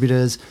our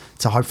distributors,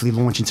 to hopefully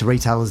launch into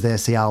retailers there,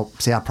 see our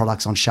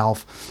products on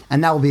shelf.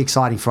 And that will be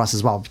exciting for us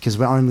as well, because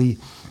we're in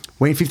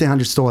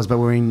 1,500 stores, but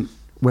we're in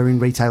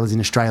retailers in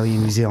Australia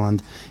and New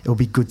Zealand. It'll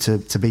be good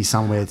to be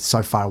somewhere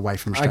so far away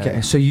from Australia.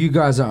 Okay, so you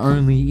guys are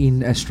only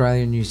in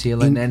Australia and New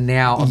Zealand, and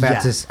now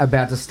about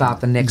to start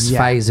the next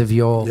phase of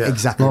your... Yeah.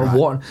 Exactly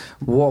well,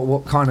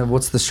 right.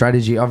 What's the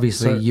strategy?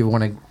 Obviously, you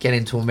want to get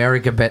into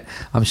America, but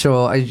I'm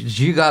sure as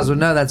you guys will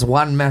know, that's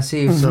one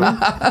massive...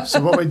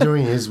 So what we're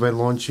doing is we're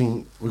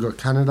launching... We've got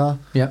Canada.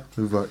 Yeah.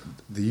 We've got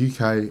the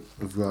UK.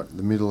 We've got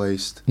the Middle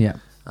East. Yeah.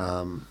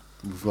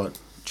 We've got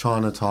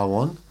China,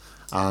 Taiwan.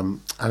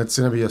 And it's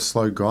going to be a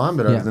slow grind,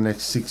 but over the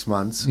next 6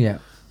 months, like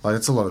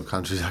that's a lot of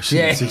countries actually.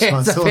 Yeah, 6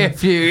 months. it's a fair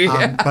few.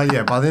 But by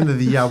the end of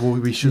the year,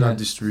 we should have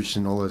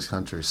distribution in all those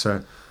countries.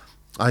 So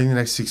I think the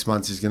next 6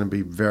 months is going to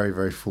be very,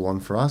 very full on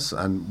for us,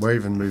 and we're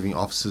even moving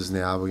offices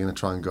now. We're going to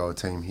try and grow a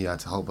team here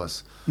to help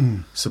us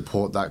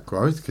support that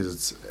growth,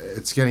 because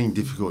it's getting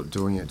difficult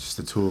doing it, just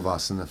the two of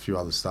us and a few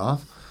other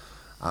staff.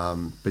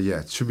 But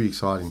it should be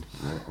exciting.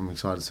 I'm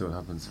excited to see what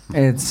happens.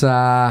 It's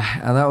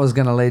and that was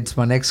going to lead to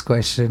my next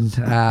question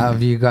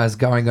of you guys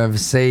going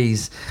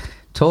overseas.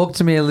 Talk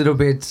to me a little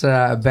bit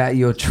about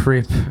your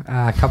trip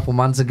a couple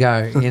months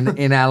ago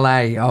in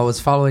LA. I was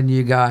following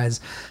you guys.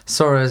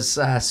 Saw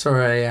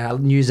a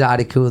news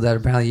article that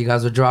apparently you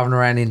guys were driving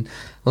around in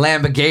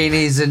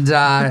Lamborghinis and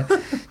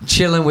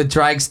chilling with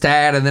Drake's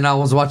dad, and then I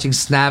was watching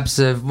snaps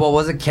of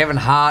Kevin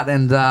Hart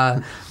and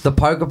the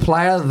poker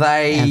player.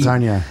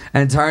 Antonio.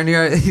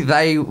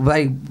 It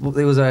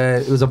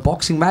was a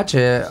boxing match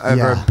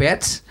over a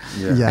bet.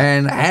 Yeah.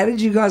 And how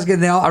did you guys get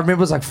there? I remember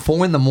it was like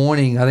 4 a.m.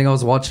 I think I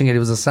was watching it. It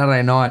was a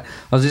Saturday night.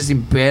 I was just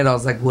in bed. I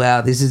was like,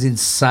 wow, this is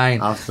insane.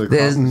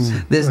 There's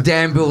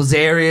Dan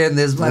Bilzerian, and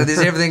there's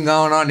everything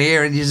going on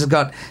here, and you just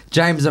got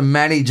James and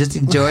Manny just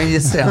enjoying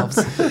yourselves.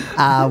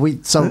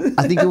 So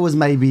I think it was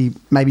maybe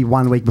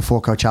 1 week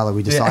before Coachella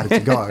we decided to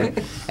go.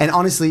 And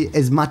honestly,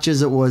 as much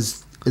as it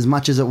was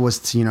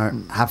to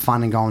have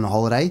fun and go on a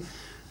holiday,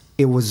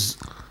 there was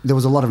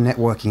a lot of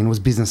networking, and it was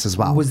business as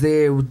well. I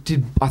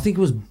think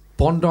it was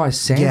Bondi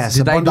Sands? Yeah,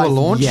 did they do a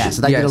launch? Yeah,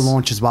 so they did a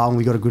launch as well, and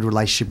we got a good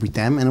relationship with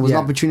them, and it was an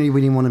opportunity we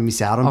didn't want to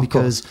miss out on,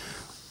 because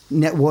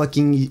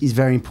networking is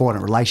very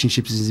important.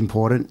 Relationships is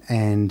important,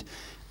 and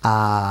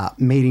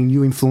meeting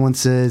new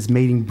influencers,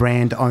 meeting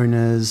brand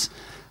owners.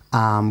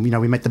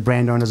 We met the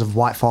brand owners of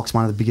White Fox,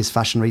 one of the biggest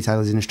fashion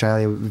retailers in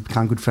Australia. We've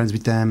become good friends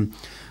with them.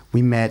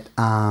 We met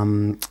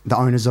the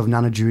owners of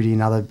Nana Judy,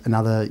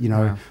 another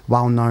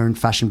well-known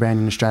fashion brand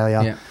in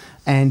Australia. Yeah.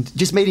 And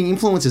just meeting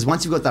influencers,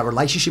 once you've got that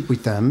relationship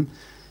with them,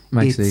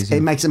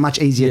 it makes it much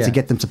easier to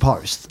get them to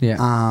post.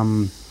 Yeah.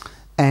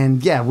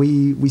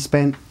 We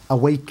spent a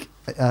week.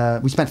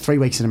 We spent 3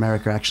 weeks in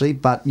America actually,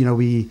 but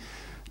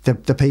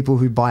the people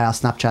who buy our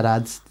Snapchat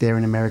ads, they're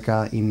in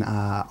America in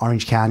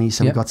Orange County,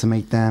 so we got to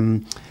meet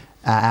them.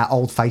 Our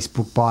old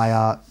Facebook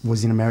buyer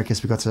was in America,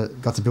 so we got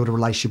to build a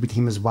relationship with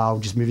him as well.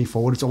 Just moving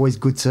forward, it's always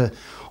good to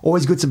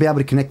be able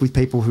to connect with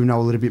people who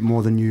know a little bit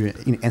more than you,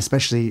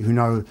 especially who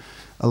know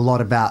a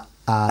lot about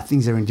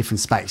things that are in different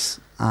space.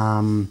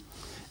 And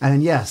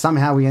then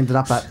somehow we ended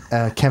up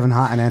at Kevin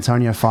Hart and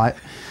Antonio fight.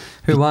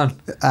 Who won?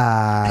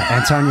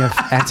 Antonio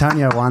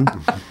won.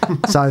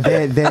 So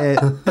they're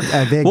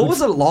What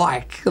was it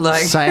like?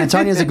 Like, so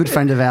Antonio's a good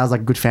friend of ours,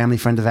 like a good family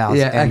friend of ours.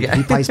 Yeah, and okay.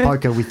 he plays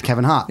poker with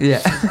Kevin Hart.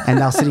 Yeah. And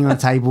they were sitting on a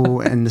table,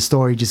 and the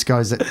story just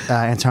goes that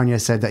Antonio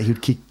said that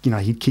he'd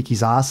kick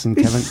his ass, and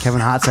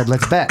Kevin Hart said,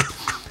 "Let's bet."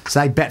 So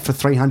they bet for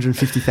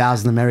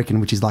 350,000 American,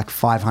 which is like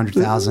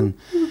 500,000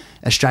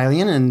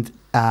 Australian,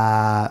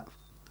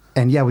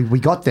 and yeah, we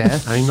got there.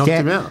 And he knocked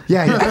him out.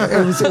 Yeah,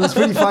 it was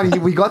pretty funny.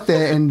 We got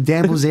there, and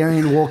Dan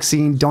Bilzerian walks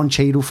in, Don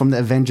Cheadle from the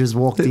Avengers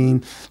walked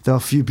in. There were a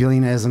few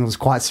billionaires, and it was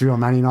quite surreal.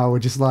 Manny and I were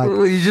just like...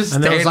 Were you just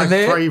And there was standing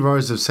like there? 3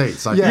 rows of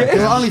seats. Like, Yeah,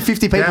 there were only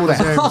 50 people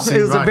there. It was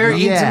a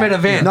very intimate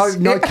event.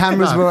 No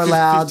cameras No, were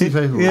allowed. 50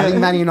 people. I think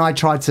Manny and I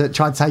tried to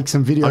take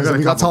some videos, I got and a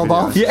we got couple told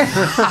off.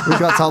 videos. Yeah, we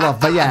got told off.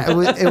 But yeah,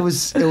 it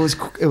was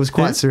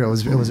quite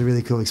surreal. It was a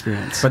really cool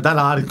experience. But that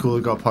article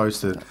that got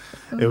posted,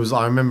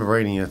 I remember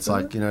reading it. It's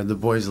like, the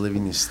boys are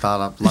living this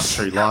startup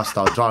luxury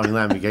lifestyle, driving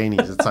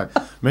Lamborghinis. It's like,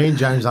 me and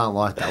James aren't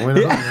like that. We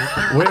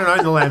don't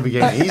own the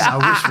Lamborghinis.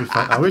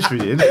 I wish we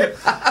did.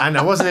 And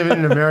it wasn't even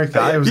in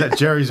America. It was at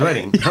Jerry's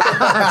wedding. It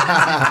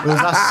was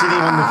us sitting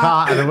on the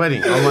car at a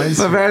wedding.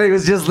 So Manny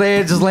was just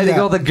there, just letting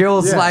all the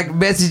girls Yeah. like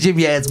message him.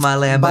 Yeah, it's my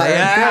Lambo. But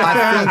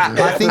Yeah.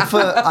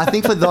 I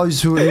think for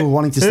those who are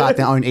wanting to start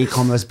their own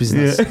e-commerce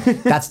business,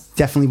 that's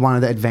definitely one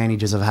of the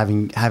advantages of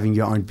having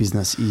your own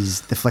business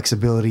is the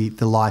flexibility,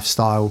 the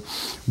lifestyle.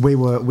 We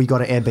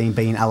got an Airbnb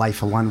in LA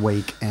for 1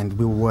 week, and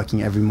we were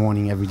working every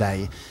morning, every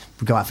day.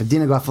 We'd go out for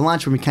dinner, go out for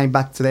lunch. When we came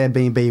back to the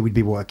Airbnb, we'd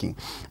be working.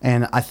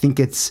 And I think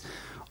it's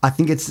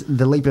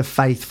the leap of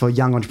faith for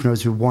young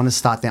entrepreneurs who want to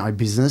start their own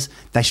business.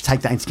 They should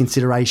take that into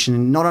consideration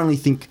and not only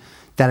think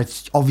that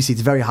it's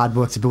very hard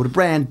work to build a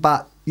brand,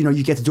 but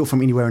you get to do it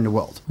from anywhere in the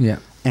world. Yeah.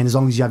 And as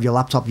long as you have your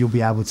laptop, you'll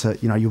be able to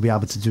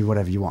do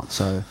whatever you want.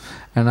 So,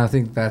 And I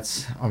think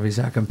that's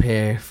obviously, I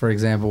compare, for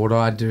example, what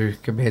I do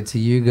compared to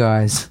you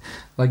guys.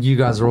 Like, you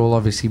guys are all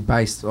obviously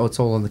based, it's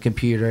all on the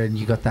computer, and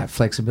you got that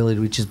flexibility,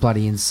 which is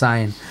bloody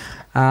insane.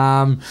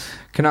 Can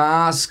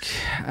I ask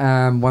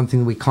one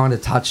thing that we kind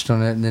of touched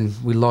on it and then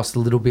we lost a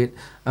little bit?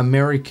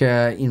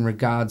 America, in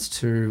regards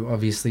to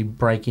obviously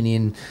breaking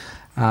in,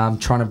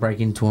 trying to break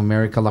into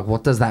America, like,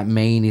 what does that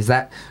mean? Is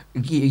that,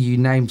 you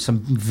named some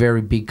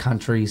very big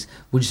countries.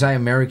 Would you say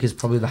America is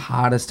probably the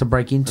hardest to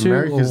break into?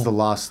 America's the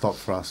last stop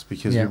for us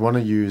because we want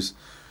to use...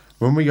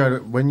 When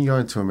you go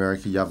into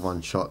America, you have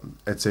one shot.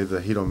 It's either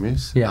hit or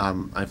miss. Yeah.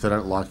 And if they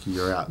don't like you,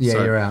 you're out. Yeah,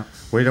 so you're out.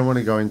 We don't want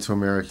to go into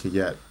America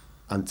yet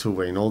until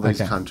we're in all these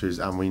countries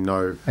and we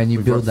know... And you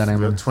build that.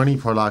 We've got 20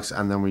 products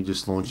and then we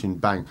just launch in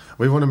bang.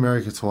 We want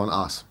America to want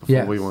us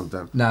before we want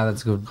them. No,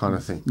 that's good. Kind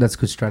of thing. That's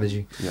good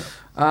strategy.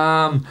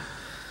 Yeah.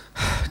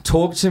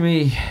 Talk to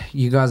me.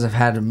 You guys have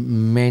had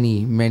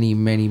many, many,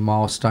 many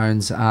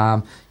milestones.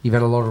 You've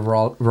had a lot of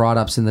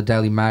write-ups in the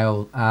Daily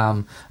Mail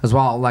as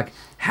well. Like,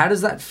 how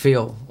does that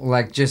feel?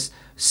 Like, just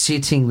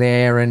sitting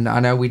there, and I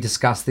know we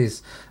discussed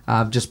this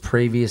just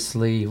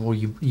previously, or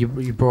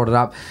you brought it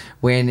up,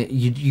 when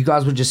you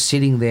guys were just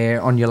sitting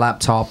there on your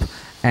laptop,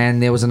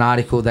 and there was an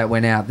article that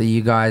went out that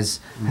you guys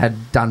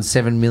had done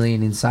 7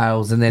 million in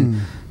sales, and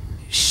then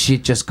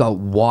shit just got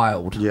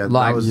wild. Yeah,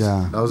 like,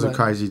 that was a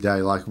crazy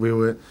day. Like,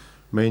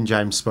 me and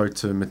James spoke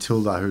to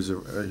Matilda, who's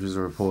a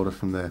reporter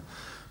from there.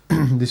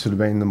 This would have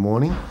been in the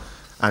morning,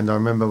 and I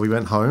remember we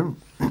went home,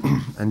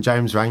 and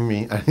James rang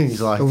me, and he's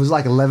like, it was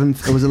like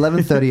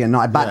 11:30 at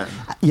night. But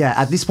yeah,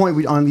 at this point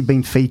we'd only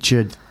been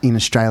featured in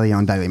Australia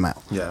on Daily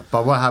Mail. yeah.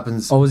 But what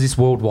happens? Oh, was this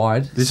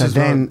worldwide? So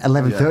then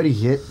 11:30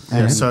 hit.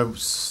 Yeah, so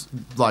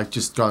like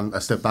just going a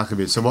step back a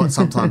bit. So what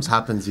sometimes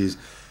happens is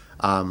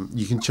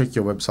you can check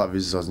your website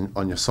visitors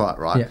on your site,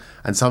 right? Yeah.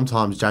 And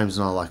sometimes James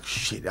and I are like,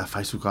 shit, our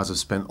Facebook guys have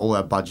spent all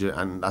our budget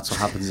and that's what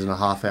happens in a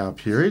half-hour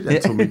period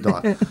until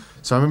midnight.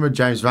 So I remember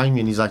James rang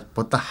me and he's like,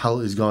 what the hell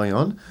is going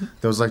on?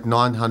 There was like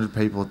 900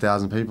 people,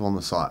 1,000 people on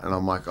the site. And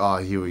I'm like, oh,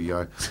 here we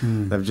go.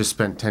 They've just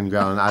spent 10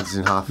 grand on ads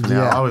in half an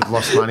hour. Oh, we've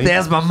lost money.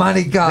 There's my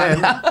money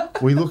gone. Then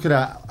we look at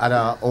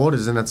our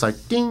orders and it's like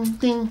ding,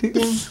 ding,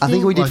 ding. I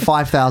think we did like,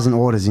 5,000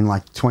 orders in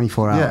like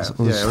 24 Yeah, hours. it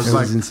was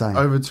like insane.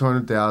 over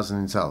 200,000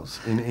 in sales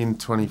in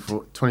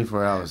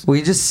 24 hours. Were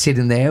you just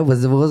sitting there?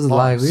 Was it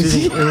like?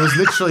 It was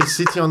literally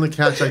sitting on the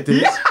couch like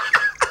this.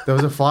 There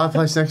was a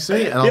fireplace next to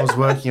me and I was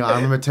working. I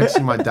remember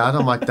texting my dad.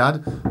 I'm like,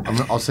 Dad,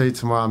 I'll see you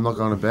tomorrow. I'm not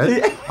going to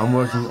bed. I'm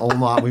working all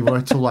night. We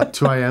worked till like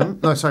 2 a.m.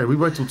 No, sorry, we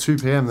worked till 2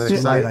 p.m. the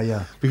next day.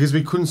 Yeah. Because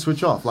we couldn't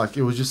switch off. Like,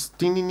 it was just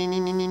ding, ding, ding,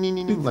 ding, ding, ding,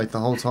 ding, ding, like the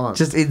whole time.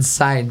 Just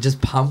insane,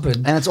 just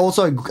pumping. And it's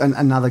also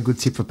another good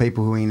tip for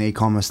people who are in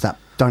e-commerce that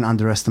don't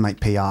underestimate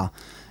PR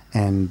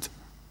and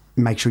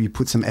make sure you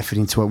put some effort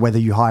into it. Whether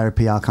you hire a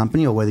PR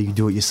company or whether you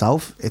do it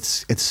yourself,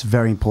 it's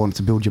very important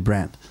to build your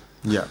brand.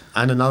 Yeah,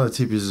 and another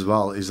tip is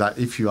that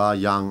if you are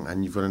young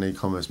and you've got an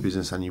e-commerce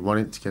business and you want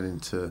it to get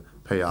into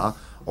PR,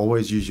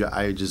 always use your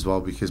age as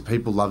well because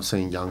people love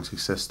seeing young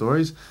success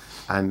stories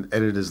and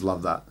editors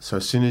love that. So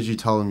as soon as you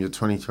tell them you're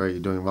 23, you're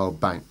doing well,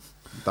 bang,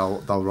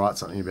 they'll write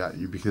something about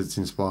you because it's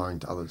inspiring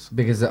to others.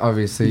 Because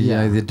obviously,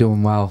 they're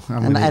doing well.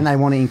 And they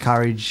want to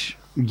encourage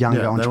younger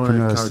Yeah, they wanna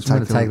entrepreneurs encourage to I'm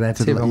going to take that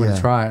tip. I'm going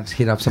to try it.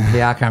 Hit up some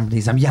PR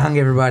companies. I'm young,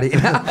 everybody.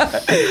 Get me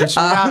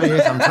out of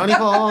here. I'm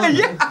 24.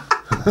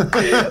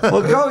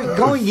 Well,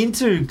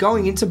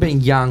 going into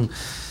being young,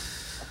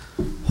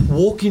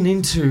 walking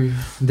into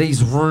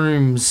these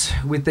rooms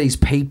with these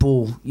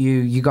people,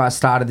 you guys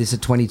started this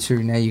at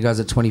 22. Now you guys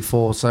are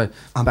 24. So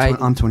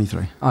I'm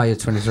 23. Oh, you're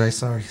 23.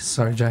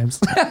 Sorry, James.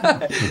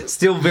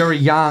 Still very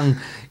young,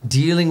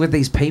 dealing with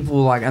these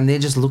people and they're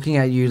just looking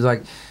at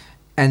you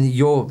and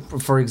you're,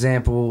 for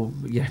example,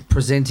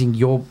 presenting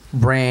your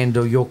brand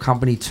or your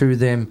company to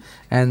them,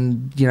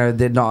 and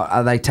they're not.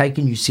 Are they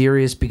taking you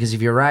serious because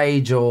of your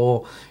age,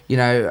 or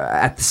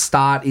at the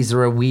start, is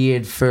there a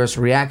weird first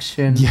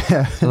reaction?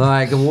 Yeah.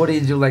 What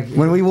did you like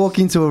when we walk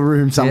into a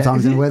room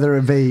sometimes, and whether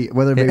it be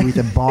with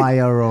a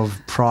buyer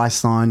of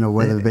Priceline or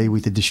whether it be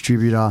with a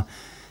distributor,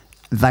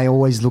 they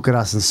always look at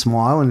us and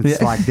smile, and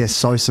it's like they're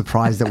so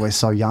surprised that we're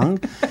so young.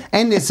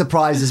 And they're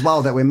surprised as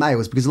well that we're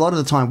males, because a lot of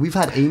the time we've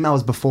had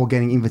emails before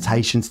getting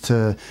invitations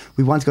to...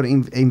 We once got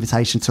an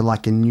invitation to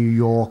a New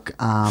York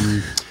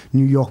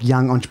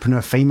young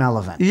entrepreneur female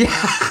event. Yeah.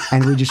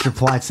 And we just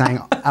replied saying,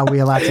 are we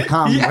allowed to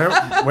come?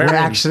 Yeah. We're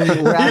actually our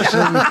names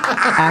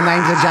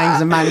are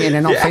James and Manny, and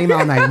they're not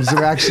female names.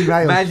 We're actually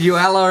male.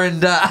 Manuela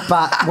and...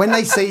 But when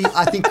they see,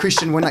 I think,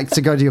 Christian,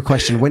 to go to your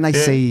question, when they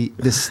see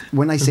this,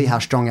 when they see how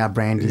strong our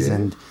brand is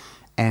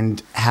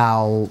and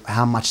how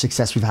much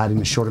success we've had in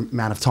a short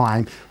amount of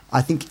time,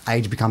 I think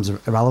age becomes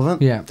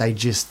irrelevant. Yeah. They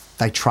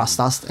trust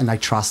us, and they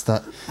trust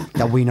that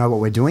we know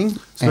what we're doing.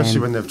 Especially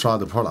when they've tried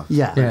the product.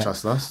 Yeah. They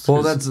trust us.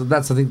 Well, I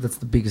think that's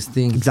the biggest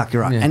thing. Exactly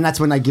right. Yeah. And that's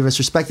when they give us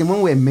respect. And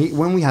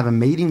when we have a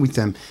meeting with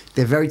them,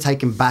 they're very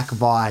taken back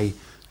by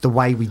the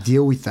way we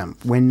deal with them.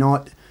 We're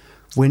not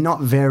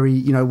very,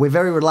 we're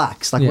very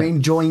relaxed. We're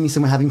enjoying this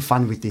and we're having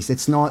fun with this.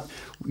 It's not,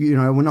 we're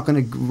not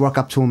going to rock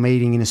up to a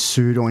meeting in a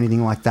suit or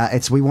anything like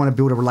that. We want to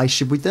build a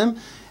relationship with them,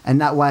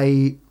 and that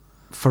way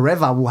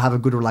forever we'll have a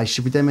good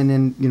relationship with them, and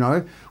then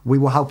we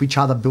will help each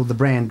other build the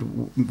brand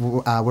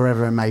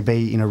wherever it may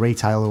be, in a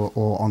retail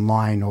or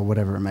online or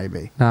whatever it may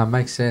be. No, it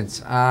makes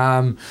sense.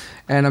 And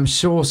I'm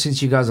sure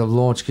since you guys have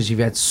launched, because you've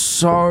had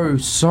so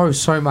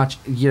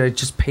much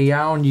just PR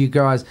on you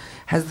guys,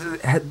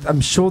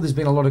 I'm sure there's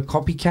been a lot of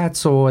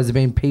copycats, or has there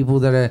been people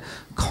that are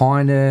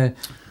kind of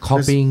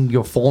copying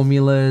your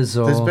formulas?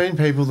 Or there's been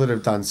people that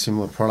have done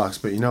similar products,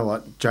 but you know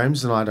what,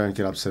 James and I don't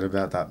get upset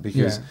about that,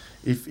 because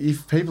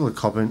if people are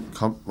copying,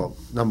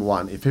 number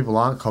one, if people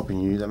aren't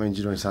copying you, that means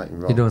you're doing something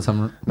wrong. You're doing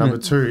something. Number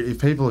two,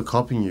 if people are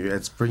copying you,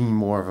 it's bringing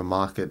more of a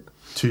market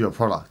to your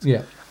product.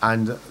 Yeah.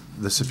 And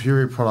the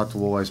superior product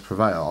will always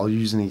prevail. I'll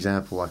use an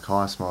example like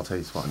High Smile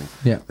Teeth Whitening.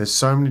 Yeah. There's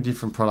so many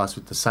different products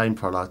with the same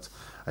product,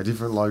 a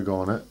different logo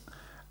on it.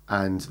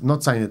 And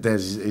not saying that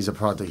theirs is a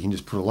product that you can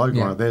just put a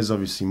logo on it. There's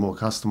obviously more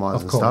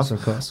customized stuff.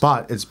 Of course.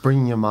 But it's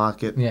bringing a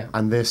market,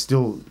 and they're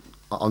still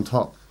on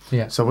top.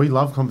 Yeah. So we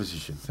love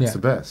competition. It's the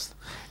best.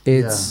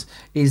 Is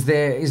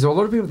there a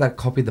lot of people that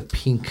copy the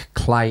pink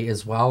clay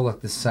as well,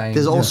 like the same?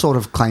 There's all sort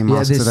of clay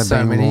masks that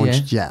have been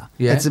launched. Yeah.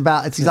 It's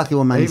exactly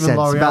what Manny said. Even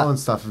L'Oreal and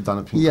stuff have done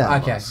a pink clay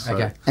mask.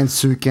 Okay. And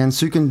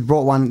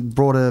Sukin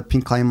brought a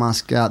pink clay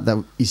mask out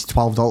that is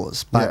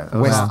 $12. But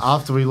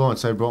after we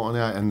launched, they brought one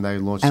out and they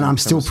launched. And I'm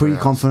still pretty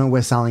confident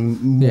we're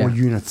selling more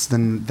units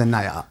than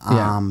they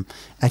are.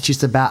 It's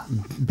just about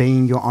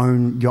being your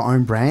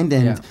own brand,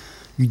 and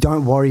you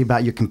don't worry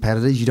about your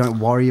competitors. You don't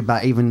worry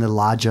about even the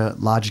larger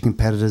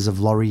competitors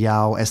of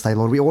L'Oreal, Estee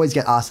Lauder. We always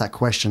get asked that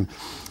question: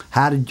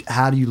 how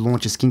do you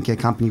launch a skincare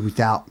company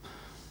without,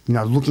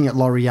 looking at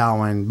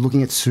L'Oreal and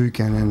looking at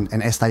Sukin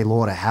and Estee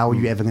Lauder? How are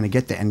you ever going to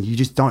get there? And you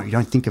just don't. You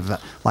don't think of it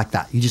like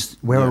that. You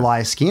just wear a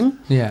layer of skin,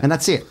 and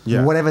that's it.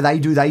 Yeah. Whatever they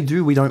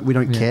do. We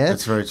don't care.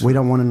 That's very true. We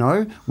don't want to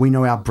know. We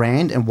know our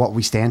brand and what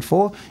we stand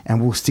for,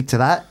 and we'll stick to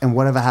that. And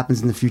whatever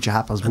happens in the future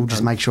happens. We'll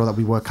just make sure that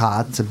we work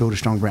hard to build a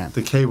strong brand.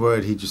 The key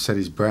word he just said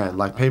is brand.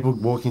 Like, people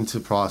walk into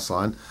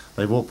Priceline,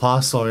 they walk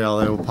past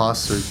L'Oreal, they walk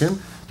past Sukin,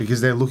 because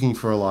they're looking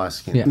for a layer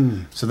skin. Yeah.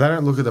 So they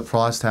don't look at the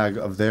price tag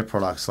of their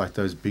products like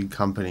those big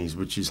companies,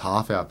 which is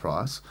half our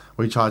price.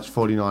 We charge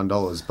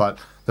 $49, but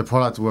the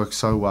product works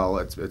so well.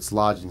 It's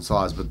large in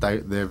size, but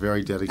they're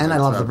very dedicated. And they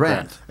love the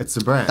brand. It's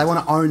the brand. They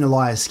want to own a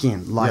layer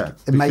skin.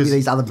 Maybe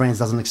these other brands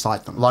doesn't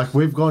excite them. Like,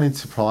 we've gone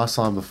into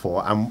Priceline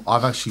before, and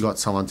I've actually got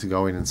someone to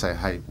go in and say,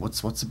 hey,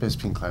 what's the best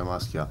pink clay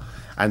mask here?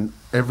 And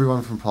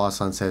everyone from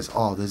Priceline says,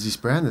 oh, there's this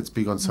brand that's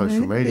big on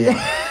social media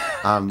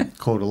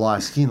called Layer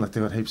Skin. Like,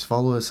 they've got heaps of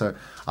followers. So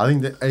I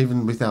think that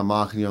even with our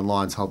marketing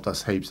online, it's helped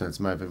us heaps, and it's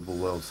made people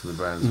loyal to the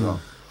brand as well.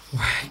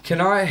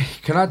 Can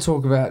I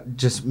talk about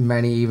just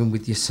Manny, even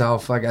with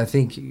yourself? Like, I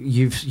think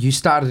you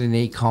started in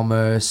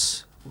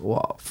e-commerce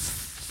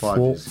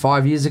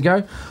 5 years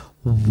ago.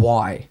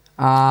 Why?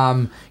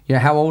 How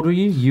old were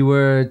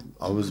you?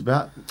 I was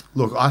about...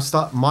 Look,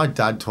 my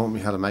dad taught me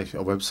how to make a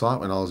website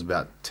when I was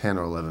about 10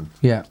 or 11.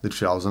 Yeah.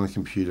 Literally, I was on the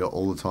computer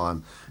all the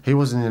time. He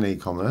wasn't in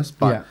e-commerce,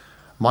 but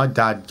my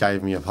dad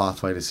gave me a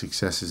pathway to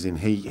success, as in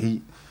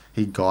he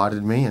he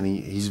guided me, and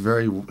he's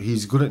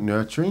good at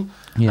nurturing,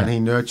 and he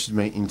nurtured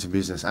me into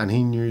business, and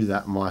he knew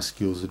that my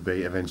skills would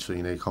be eventually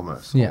in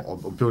e-commerce or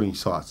building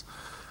sites.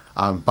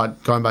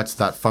 But going back to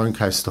that phone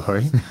case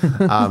story,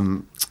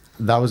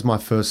 that was my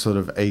first sort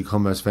of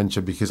e-commerce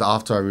venture, because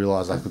after I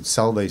realised I could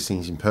sell these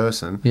things in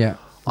person,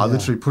 I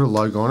literally put a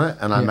logo on it,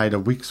 and I made a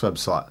Wix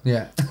website.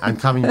 And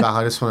coming back,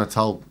 I just want to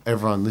tell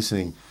everyone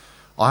listening,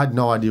 I had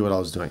no idea what I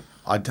was doing.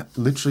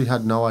 Literally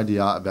had no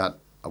idea about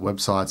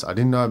websites. I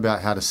didn't know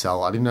about how to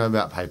sell. I didn't know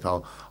about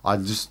PayPal. I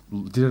just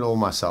did it all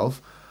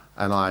myself,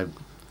 and I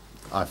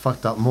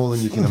fucked up more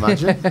than you can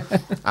imagine.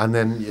 And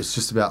then it's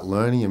just about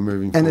learning and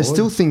moving forward. And there's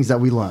still things that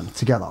we learn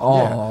together.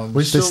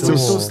 We still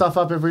stuff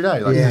up every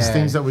day. Like there's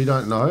things that we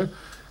don't know,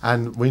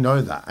 and we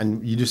know that.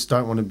 And you just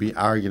don't want to be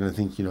arrogant and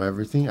think you know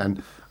everything.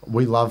 And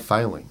we love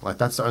failing. Like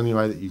that's the only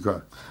way that you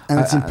grow. And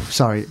it's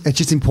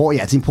just important.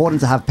 Yeah, it's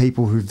important to have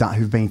people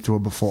who've been through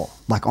it before,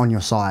 like on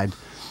your side,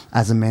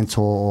 as a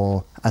mentor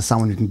or as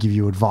someone who can give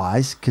you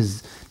advice,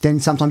 because then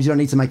sometimes you don't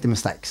need to make the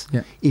mistakes.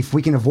 If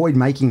we can avoid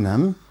making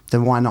them,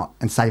 then why not,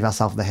 and save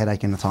ourselves the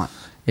headache and the time.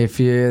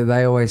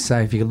 They always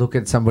say if you look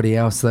at somebody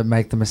else that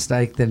make the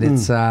mistake, then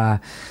it's then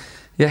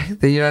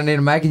you don't need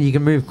to make it. You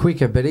can move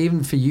quicker. But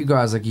even for you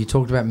guys, like you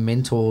talked about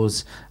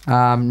mentors,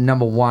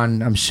 number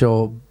one, I'm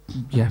sure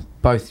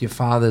both your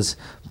fathers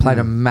played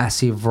a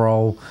massive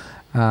role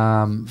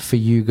for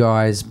you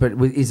guys. But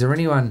is there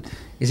anyone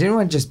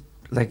just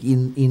like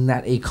in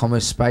that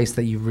e-commerce space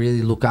that you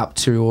really look up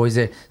to, or is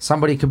there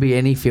somebody, could be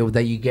any field,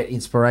 that you get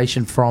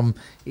inspiration from?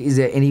 Is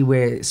there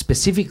anywhere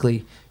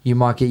specifically you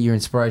might get your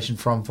inspiration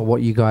from for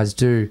what you guys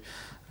do,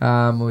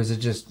 or is it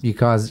just you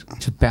guys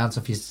just bounce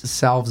off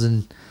yourselves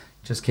and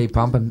just keep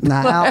pumping? No,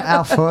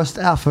 our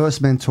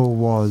first mentor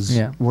was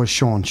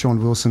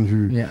Sean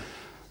Wilson,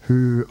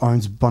 who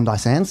owns Bondi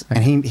Sands,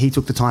 and he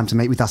took the time to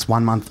meet with us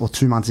 1 month or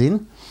 2 months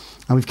in,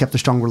 and we've kept a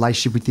strong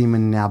relationship with him,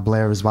 and now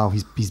Blair as well,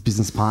 his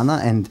business partner,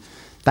 and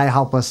they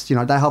help us, they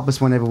help us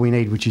whenever we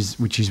need, which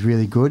is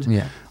really good.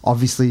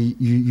 Obviously,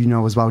 you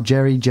know as well,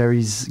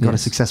 Jerry's got a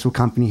successful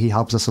company. He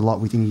helps us a lot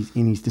with in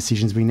his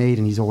decisions we need,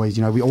 and he's always,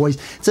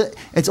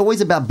 it's always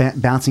about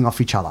bouncing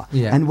off each other,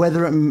 and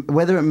whether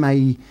it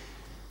may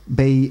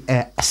be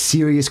a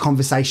serious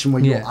conversation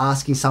where you're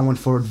asking someone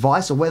for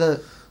advice, or whether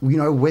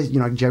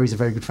Jerry's a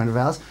very good friend of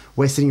ours.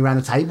 We're sitting around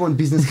a table and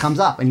business comes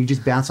up, and you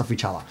just bounce off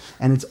each other.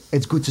 And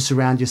it's good to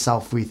surround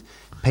yourself with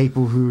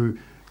people who,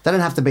 they don't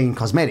have to be in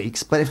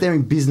cosmetics, but if they're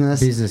in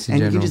business in and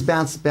general, you can just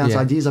bounce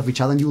ideas off each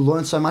other, and you'll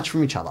learn so much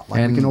from each other.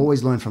 Like, we can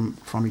always learn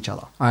from each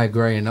other. I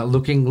agree. And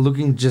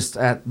looking just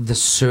at the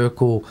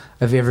circle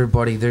of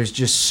everybody, there's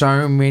just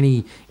so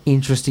many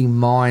interesting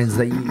minds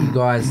that you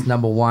guys,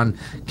 number one,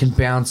 can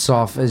bounce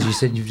off. As you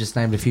said, you've just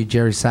named a few,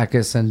 Jerry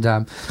Sakis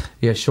and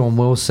Sean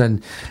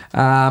Wilson.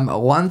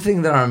 One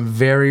thing that I'm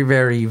very,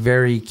 very,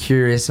 very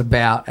curious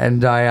about,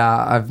 and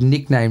I've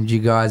nicknamed you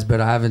guys,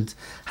 but I haven't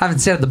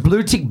said it, the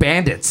Blue Tick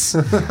Bandits.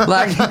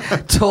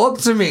 Like, talk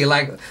to me.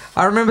 Like,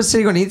 I remember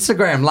sitting on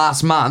Instagram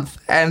last month,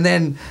 and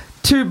then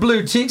 2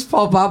 blue ticks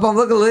pop up. I'm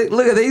look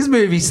at these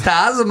movie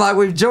stars. I'm like,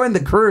 we've joined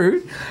the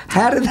crew.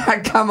 How did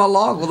that come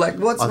along? Like, a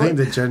lot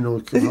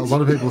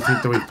of people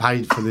think that we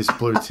paid for this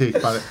blue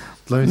tick, but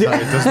let me tell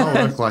you, it does not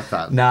work like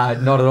that. No,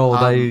 not at all.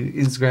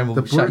 Instagram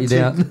will shut you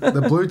down.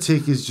 The blue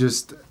tick is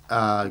just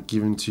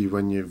given to you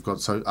when you've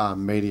got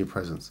media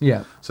presence.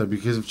 So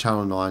because of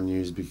Channel 9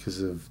 News,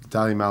 because of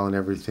Daily Mail and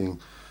everything,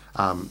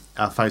 our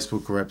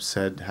Facebook rep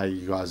said, hey,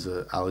 you guys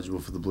are eligible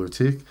for the blue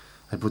tick.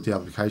 They put the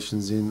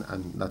applications in,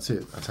 and that's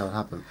it. That's how it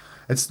happened.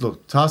 To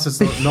us,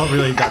 it's not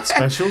really that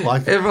special.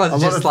 Like,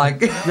 everyone's just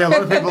like... a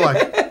lot of people are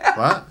like,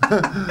 what?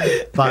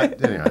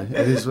 But anyway,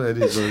 it is what it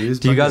is.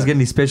 Do you guys get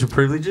any special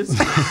privileges?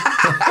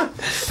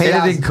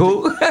 Anything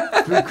cool?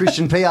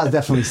 Christian, PR is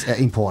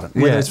definitely important.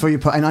 Whether it's for your...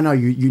 And I know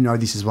you know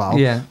this as well.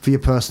 For your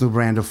personal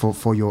brand or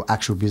for your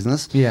actual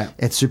business.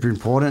 It's super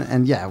important.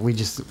 And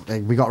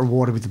we got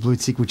rewarded with the blue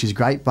tick, which is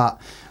great,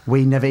 but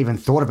we never even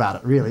thought about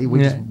it, really.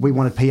 We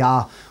wanted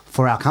PR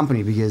for our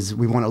company because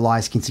we want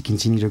Elias Skin to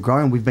continue to grow,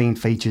 and we've been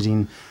featured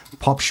in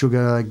Pop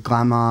Sugar,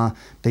 Glamour.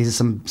 These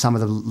are some of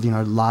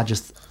the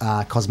largest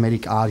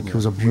cosmetic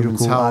articles or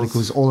beautiful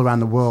articles all around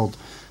the world.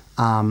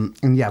 And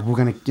we're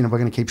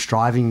gonna keep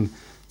striving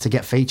to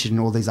get featured in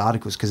all these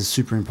articles because it's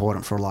super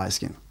important for Elias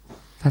Skin.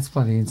 That's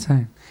bloody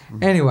insane.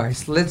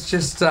 Anyways, let's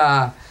just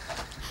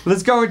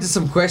let's go into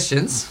some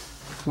questions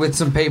with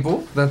some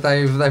people that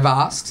they've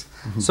asked.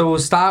 So we'll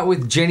start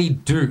with Jenny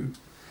Do.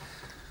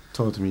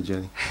 Talk to me,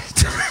 Jenny.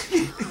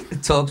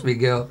 Talk to me,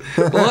 girl.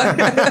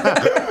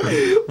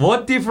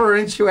 What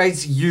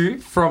differentiates you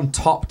from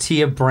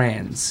top-tier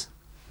brands?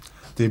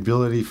 The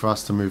ability for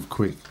us to move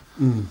quick.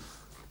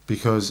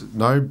 Because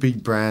no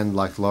big brand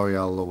like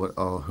L'Oreal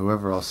or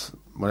whoever else,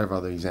 whatever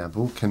other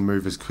example, can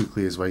move as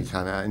quickly as we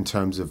can in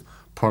terms of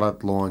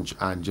product launch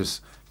and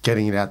just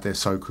getting it out there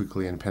so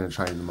quickly and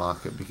penetrating the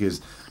market,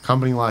 because a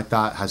company like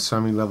that has so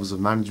many levels of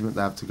management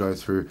they have to go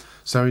through,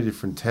 so many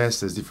different tests,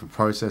 there's different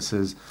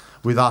processes.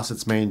 with us,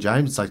 it's me and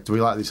James. It's like, do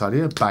we like this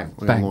idea? Bang,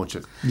 we're going to launch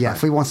it. Yeah,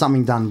 if we want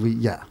something done,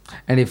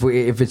 And if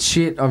it's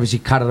shit, obviously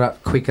cut it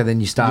up quicker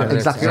than you started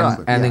exactly it, right.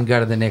 and then go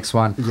to the next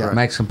one. Yeah.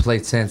 Makes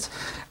complete sense.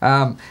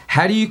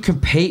 How do you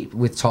compete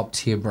with top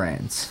tier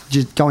brands?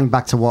 just going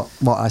back to what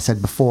I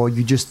said before,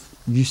 you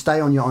stay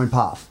on your own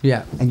path.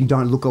 Yeah. And you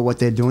don't look at what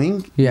they're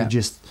doing. Yeah.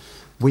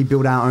 We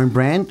build our own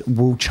brand.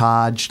 We'll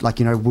charge,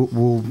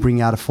 we'll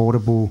bring out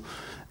affordable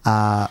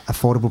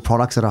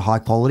products that are high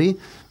quality,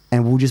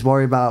 and we'll just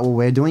worry about what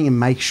we're doing and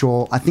make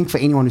sure. I think for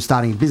anyone who's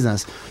starting a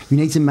business, you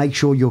need to make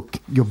sure your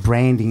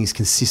branding is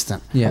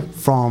consistent. Yeah.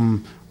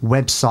 From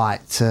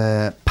website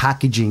to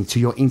packaging to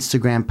your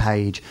Instagram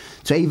page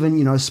to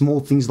even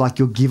small things like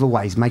your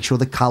giveaways. Make sure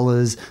the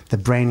colors, the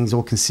branding's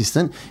all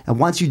consistent. And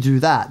once you do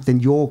that, then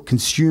your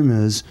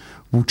consumers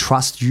will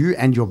trust you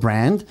and your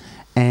brand.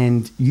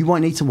 And you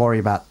won't need to worry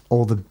about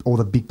all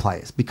the big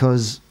players,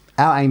 because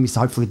our aim is to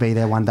hopefully be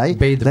there one day.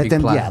 Be the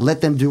big player. Yeah,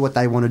 let them do what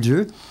they want to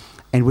do,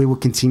 and we will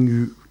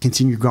continue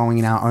growing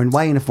in our own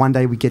way. And if one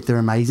day we get there,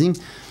 amazing.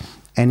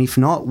 And if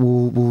not,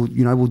 we'll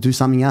do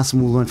something else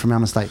and we'll learn from our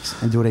mistakes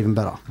and do it even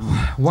better.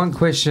 One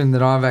question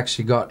that I've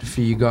actually got for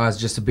you guys,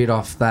 just a bit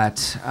off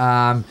that,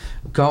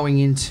 going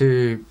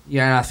into,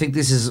 I think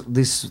this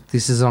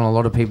is on a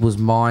lot of people's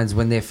minds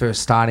when they're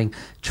first starting,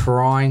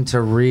 trying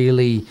to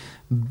really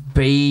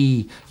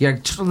be,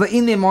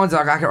 in their minds,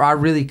 like, I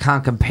really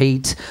can't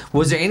compete.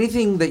 Was there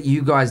anything that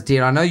you guys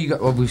did? I know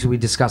obviously we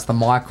discussed the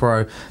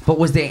micro, but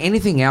was there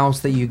anything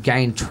else that you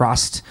gained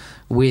trust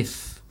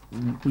with,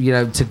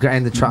 to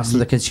gain the trust of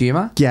the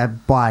consumer? Yeah,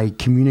 by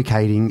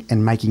communicating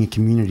and making a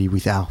community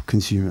with our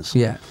consumers.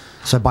 Yeah.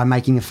 So by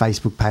making a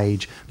Facebook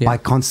page, by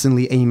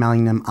constantly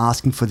emailing them,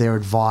 asking for their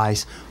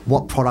advice,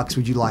 what products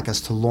would you like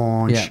us to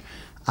launch? Yeah.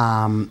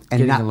 And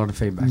getting a lot of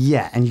feedback.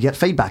 Yeah, and you get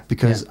feedback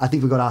because I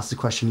think we got asked the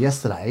question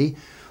yesterday,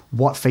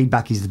 what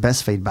feedback is the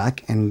best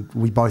feedback? And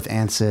we both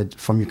answered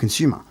from your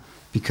consumer,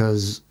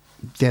 because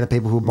they're the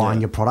people who are buying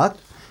your product.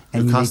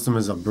 And your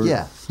customers are brutal.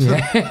 Yeah,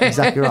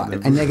 exactly right.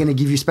 And they're going to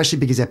give you, especially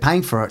because they're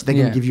paying for it, they're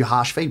going to give you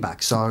harsh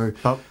feedback. So,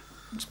 but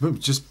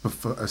just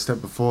a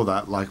step before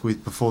that,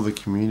 before the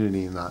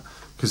community and that,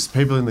 because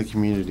people in the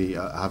community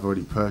have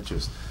already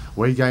purchased,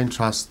 we gain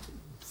trust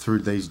through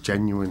these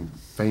genuine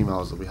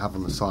females that we have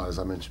on the site, as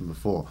I mentioned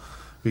before.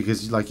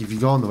 Because if you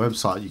go on the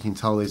website, you can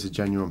tell these are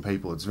genuine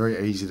people. It's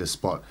very easy to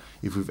spot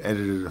if we've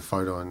edited a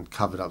photo and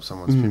covered up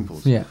someone's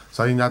pimples. Yeah.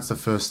 So I think that's the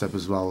first step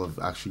as well of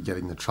actually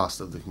getting the trust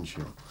of the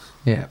consumer.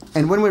 Yeah.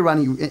 And when we're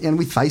running, and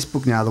with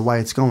Facebook now, the way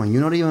it's going,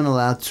 you're not even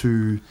allowed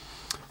to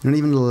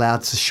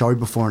show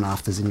before and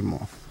afters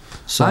anymore.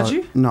 So, aren't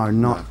you? No,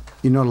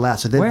 you're not allowed.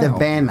 So they've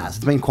banned that. It's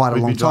been quite a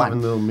long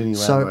time. Little mini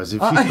Lambos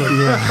if you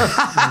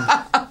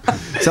could.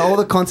 So all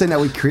the content that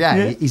we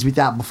create is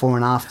without before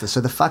and after.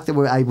 So the fact that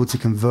we're able to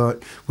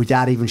convert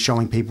without even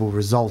showing people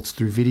results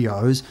through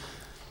videos,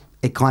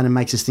 it kind of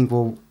makes us think,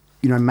 well,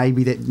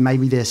 maybe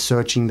they're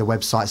searching the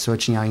website,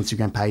 searching our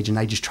Instagram page, and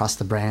they just trust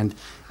the brand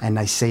and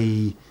they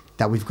see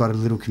that we've got a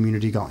little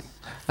community going.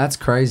 That's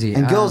crazy.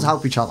 And girls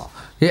help each other.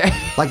 Yeah.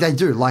 Like they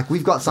do. Like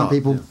we've got some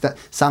people that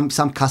some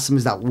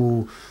customers that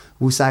will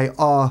say,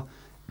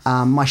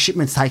 my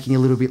shipment's taking a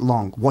little bit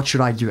long. What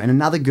should I do? And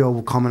another girl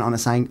will comment on it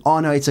saying, oh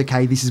no, it's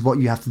okay. This is what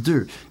you have to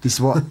do. This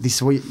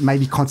is what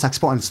maybe contact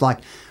Spot. And it's like,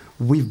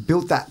 we've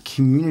built that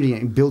community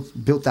and built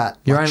that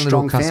your own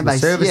strong fan base.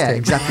 Service yeah, team.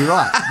 Exactly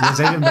right. There's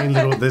even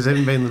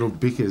been little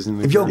bickers in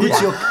the. If you're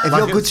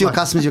good to your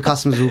customers, your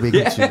customers will be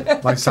good to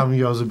you. Like some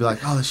girls will be like,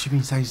 "Oh, the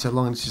shipping's taking so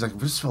long," and she's like,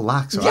 "Just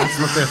relax, all right? It's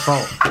not their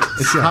fault.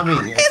 It's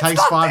coming. It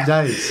takes 5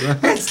 days.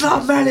 It's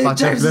not Manny and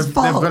James'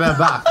 fault. They've got our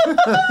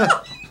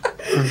back."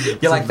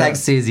 You're like, thanks,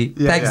 Susie.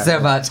 Thanks so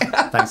much.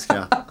 Thanks,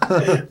 Gal.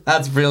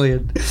 That's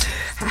brilliant.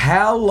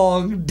 How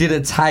long did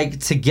it take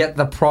to get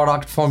the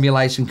product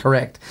formulation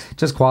correct?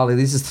 Just quietly,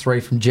 this is 3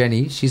 from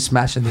Jenny. She's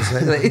smashing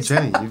this.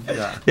 Jenny, you've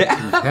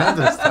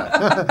pounded us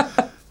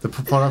that. The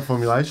product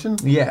formulation?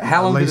 Yeah.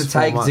 How long did it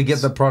take to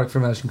get the product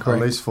formulation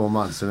correct? At least 4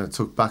 months, and it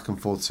took back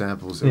and forth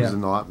samples. It was a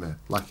nightmare.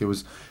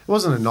 It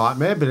wasn't a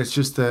nightmare, but it's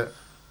just that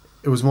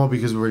it was more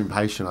because we were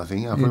impatient, I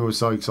think. I think we were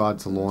so excited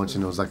to launch,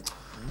 and it was like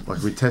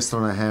we tested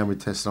on our hand, we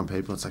tested on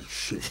people. It's like,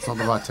 shit, it's not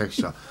the right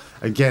texture.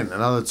 Again,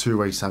 another 2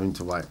 weeks having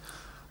to wait.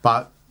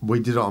 But we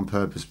did it on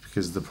purpose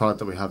because the product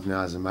that we have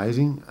now is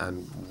amazing,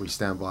 and we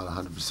stand by it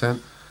 100%.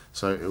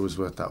 So it was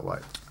worth that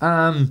wait.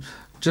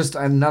 Just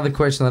another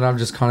question that I've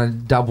just kind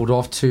of doubled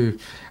off to.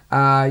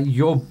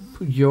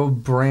 Your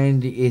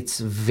brand, it's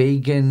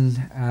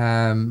vegan.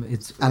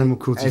 It's animal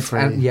cruelty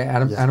free.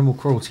 Animal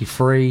cruelty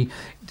free.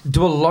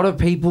 Do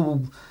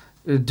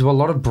a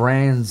lot of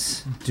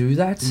brands do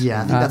that? Yeah,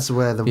 I think that's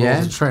where the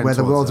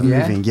world's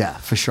moving. Yeah,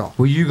 for sure.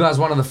 Were you guys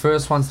one of the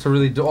first ones to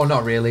really do? Or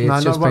not really? No,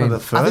 not one of the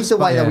first. I think the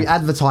way that we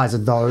advertise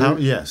it though,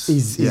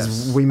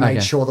 is we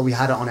made sure that we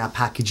had it on our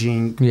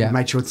packaging. We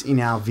made sure it's in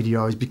our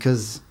videos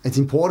because it's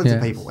important to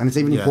people, and it's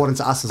even important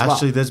to us as well.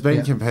 Actually, there's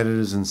been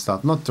competitors and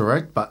stuff, not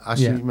direct, but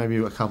actually maybe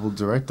a couple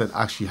direct that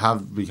actually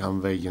have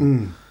become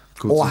vegan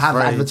goods or for have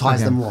free.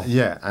 advertised them more.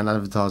 Yeah, and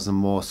advertise them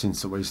more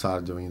since we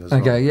started doing it as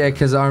well. Okay, yeah,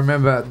 because I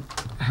remember,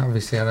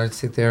 obviously I don't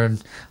sit there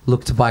and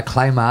look to buy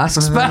clay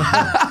masks, but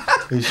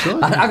Are you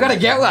sure? I got to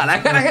get one.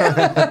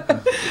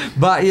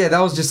 But yeah, that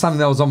was just something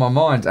that was on my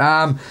mind.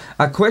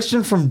 A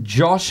question from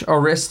Josh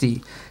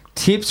Oresti.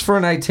 Tips for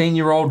an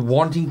 18-year-old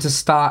wanting to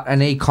start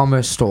an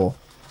e-commerce store?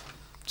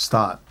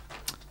 Start.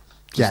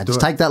 Just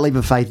take that leap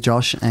of faith,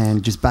 Josh,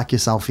 and just back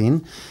yourself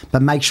in.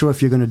 But make sure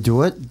if you're going to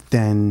do it,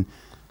 then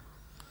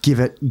give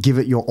it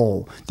your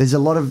all. There's a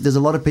lot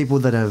of people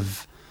that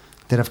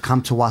have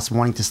come to us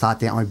wanting to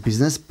start their own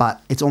business,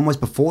 but it's almost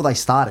before they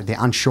started,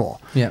 they're unsure.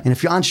 Yeah. And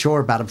if you're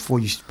unsure about it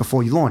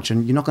before you launch,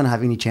 and you're not going to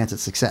have any chance at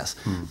success.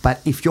 But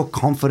if you're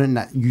confident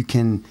that you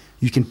can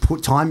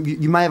put time,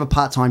 you may have a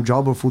part-time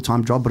job or a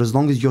full-time job, but as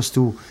long as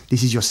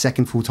this is your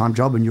second full-time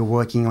job and you're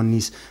working on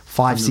this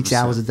 5-6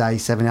 hours a day,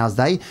 7 hours a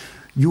day,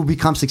 you'll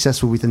become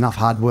successful with enough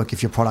hard work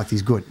if your product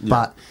is good. Yeah.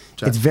 But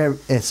it's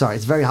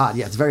very hard.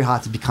 Yeah, it's very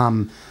hard to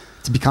become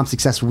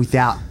successful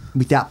without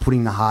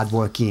putting the hard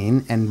work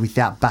in and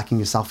without backing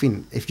yourself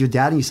in. If you're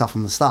doubting yourself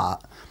from the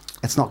start,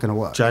 it's not going to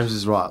work. James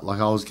is right. Like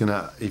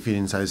if he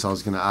didn't say this, I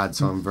was gonna add.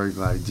 So I'm very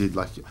glad he did.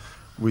 Like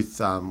with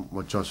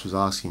what Josh was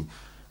asking,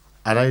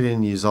 at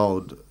 18 years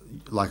old,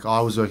 like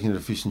I was working at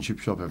a fish and chip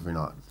shop every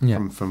night,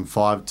 from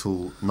 5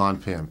 till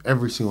 9 p.m.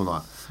 every single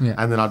night. Yeah.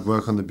 And then I'd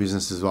work on the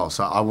business as well.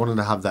 So I wanted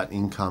to have that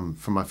income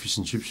from my fish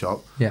and chip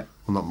shop. Yeah.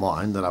 Well, not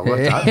mine, that I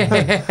worked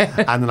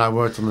at. And then I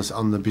worked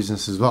on the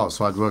business as well.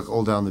 So I'd work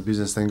all day on the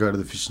business, then go to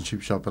the fish and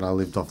chip shop, and I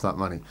lived off that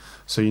money.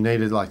 So you need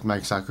to like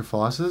make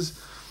sacrifices.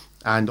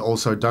 And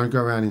also don't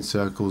go around in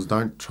circles.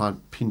 Don't try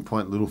and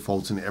pinpoint little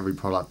faults in every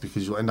product,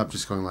 because you'll end up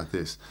just going like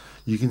this.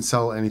 You can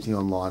sell anything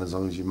online as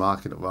long as you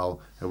market it well,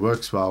 it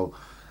works well,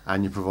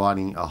 and you're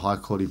providing a high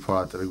quality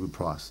product at a good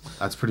price.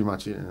 That's pretty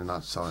much it in a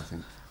nutshell, I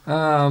think.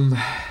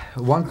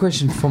 One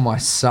question for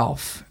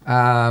myself.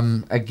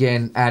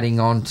 Again, adding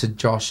on to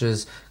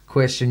Josh's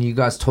question, you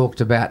guys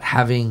talked about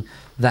having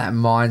that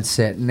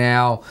mindset.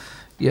 Now,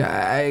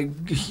 yeah,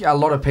 a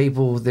lot of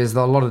people, there's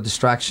a lot of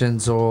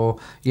distractions, or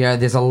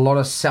there's a lot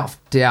of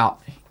self-doubt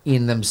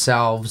in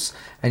themselves,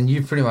 and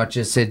you pretty much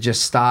just said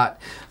just start.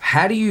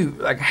 How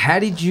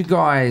did you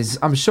guys,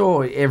 I'm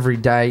sure every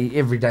day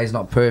is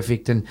not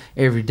perfect, and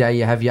every day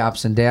you have your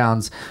ups and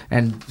downs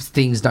and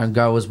things don't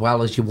go as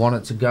well as you want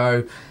it to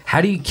go. How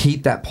do you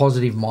keep that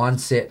positive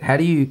mindset? How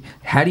do you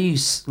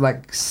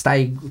like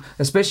stay,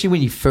 especially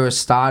when you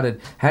first started,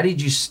 how did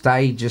you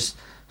stay just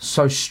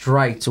so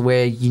straight to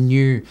where you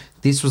knew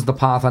this was the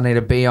path I need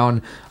to be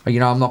on?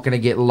 I'm not going to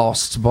get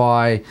lost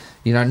by,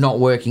 not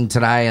working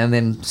today, and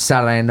then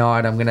Saturday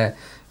night I'm going to,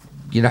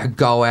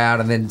 go out,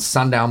 and then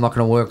Sunday I'm not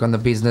going to work on the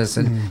business,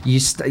 and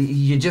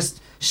you're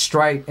just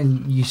straight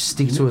and you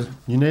stick to it.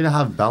 You need to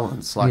have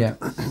balance. Like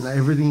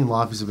everything in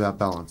life is about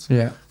balance.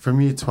 Yeah. From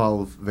year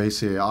 12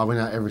 VCA, I went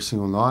out every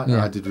single night and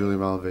I did really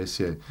well in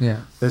VCA.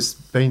 Yeah. There's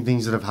been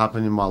things that have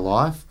happened in my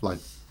life, like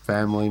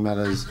family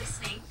matters.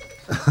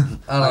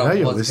 I know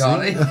you're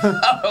listening. I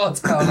don't know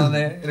what's going on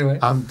there. Anyway.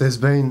 There's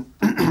been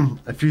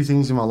a few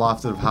things in my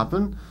life that have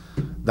happened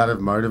that have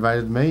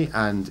motivated me,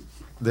 and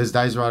there's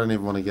days where I don't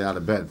even want to get out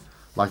of bed.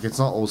 Like, it's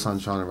not all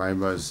sunshine and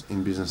rainbows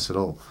in business at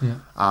all. Yeah.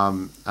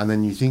 And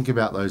then you think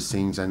about those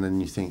things, and then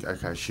you think,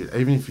 okay, shit,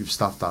 even if you've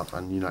stuffed up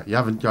and, you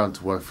haven't gone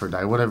to work for a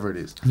day, whatever it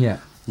is. Yeah.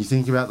 You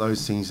think about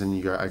those things and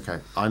you go, okay,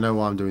 I know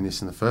why I'm doing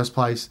this in the first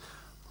place.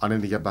 I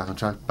need to get back on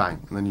track. Bang.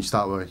 And then you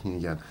start working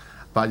again.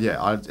 But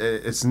yeah,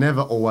 it's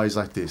never always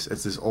like this.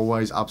 There's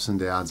always ups and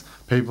downs.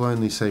 People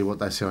only see what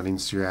they see on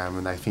Instagram,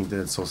 and they think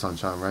that it's all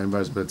sunshine and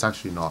rainbows, but it's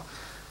actually not.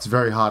 It's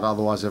very hard,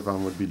 otherwise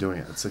everyone would be doing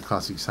it. It's a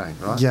classic saying,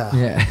 right? Yeah.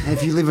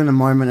 If you live in a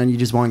moment and you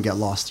just won't get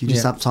lost, you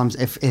just sometimes,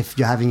 if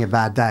you're having a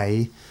bad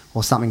day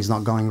or something's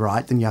not going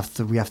right, then we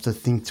have to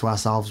think to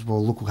ourselves,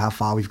 well, look how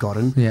far we've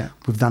gotten. Yeah.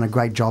 We've done a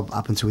great job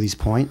up until this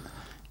point,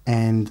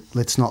 and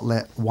let's not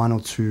let one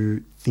or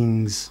two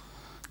things,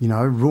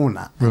 ruin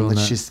that.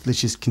 Let's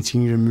just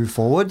continue to move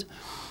forward.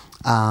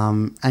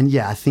 And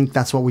yeah, I think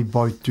that's what we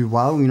both do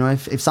well.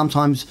 If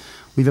sometimes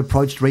we've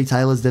approached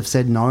retailers, they've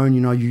said no, and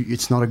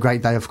it's not a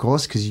great day, of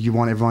course, because you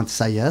want everyone to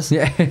say yes.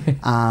 Yeah.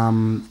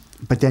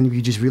 But then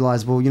you just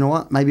realize, well, you know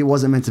what? Maybe it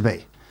wasn't meant to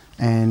be,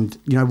 and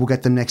we'll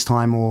get them next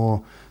time,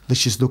 or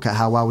let's just look at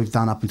how well we've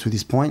done up until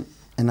this point,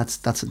 and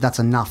that's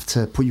enough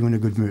to put you in a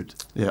good mood.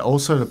 Yeah.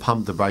 Also to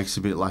pump the brakes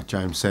a bit, like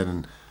James said,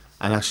 and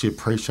actually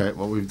appreciate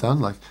what we've done.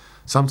 Like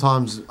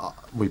sometimes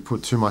we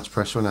put too much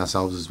pressure on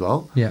ourselves as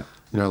well. Yeah.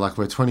 Like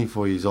we're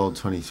 24 years old,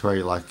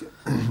 23, like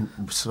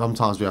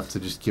sometimes we have to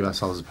just give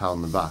ourselves a pat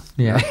on the back.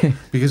 Yeah.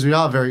 Because we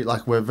are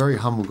we're very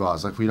humble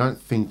guys. Like we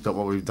don't think that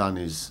what we've done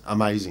is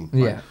amazing.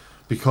 Yeah.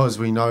 Because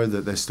we know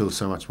that there's still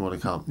so much more to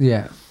come.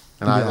 Yeah.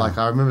 And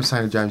I remember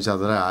saying to James the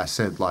other day, I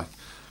said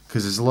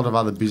because there's a lot of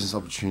other business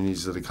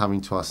opportunities that are coming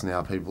to us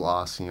now, people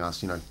asking us,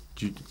 can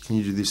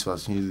you do this for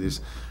us? Can you do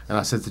this? And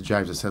I said to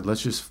James,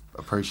 let's just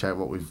appreciate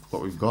what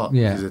we've got,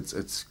 because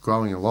it's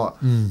growing a lot,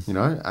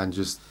 and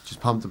just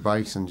pump the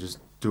brakes and just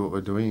do what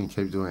we're doing and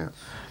keep doing it.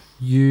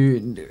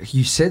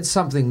 You said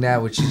something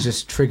now which has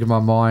just triggered my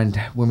mind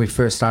when we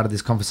first started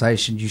this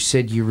conversation. You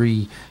said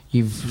you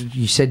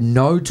said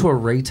no to a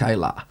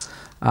retailer.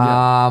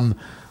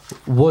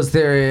 Was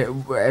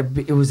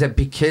that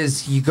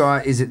because you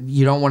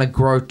don't want to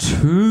grow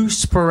too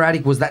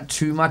sporadic? Was that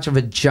too much of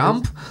a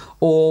jump,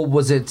 or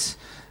was it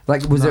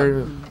like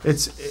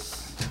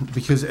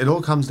because it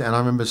all comes down. I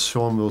remember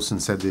Sean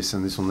Wilson said this,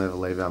 and this will never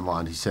leave our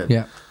mind. He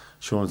said,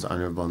 Sean's the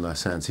owner of Bondi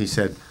Sands. He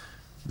said,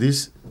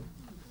 this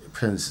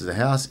is a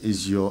house.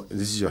 This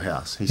is your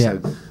house. He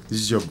said, this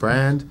is your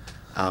brand.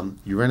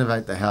 You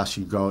renovate the house,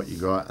 you go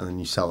out, and then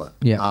you sell it.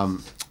 Yeah.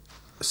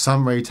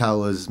 Some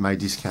retailers may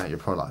discount your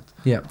product.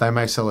 Yeah. They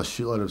may sell a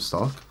shitload of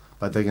stock,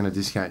 but they're going to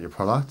discount your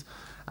product.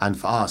 And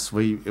for us,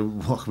 we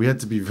had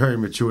to be very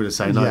mature to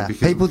say no. Yeah.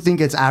 Because people think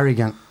it's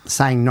arrogant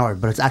saying no,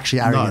 but it's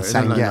actually arrogant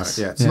saying yes.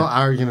 No. Yeah, it's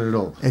not arrogant at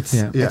all.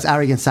 It's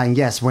arrogant saying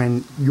yes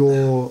when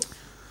you're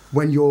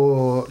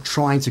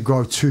trying to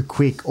grow too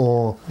quick,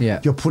 or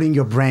you're putting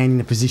your brand in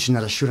a position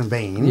that it shouldn't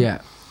be in.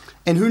 Yeah.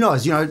 And who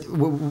knows,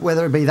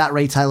 whether it be that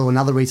retailer or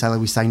another retailer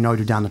we say no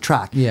to down the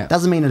track,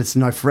 doesn't mean that it's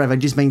no forever. It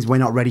just means we're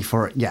not ready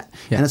for it yet.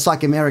 Yeah. And it's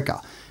like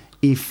America.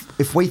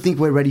 If we think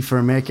we're ready for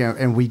America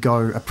and we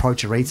go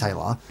approach a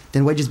retailer,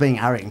 then we're just being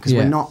arrogant because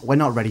we're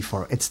not ready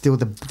for it. It's still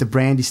the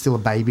brand is still a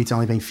baby. It's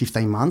only been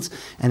 15 months,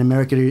 and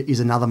America is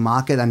another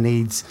market that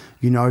needs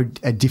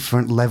a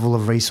different level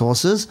of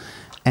resources.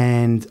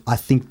 And I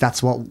think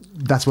that's where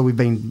we've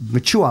been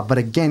mature. But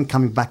again,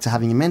 coming back to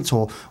having a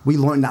mentor, we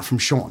learned that from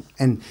Sean.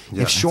 And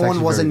if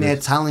Sean wasn't there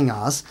telling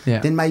us,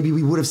 then maybe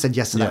we would have said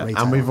yes to that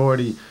retailer. And we've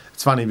already,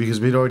 it's funny because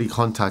we'd already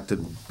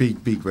contacted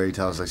big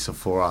retailers like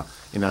Sephora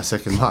in our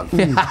second month.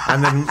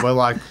 And then we're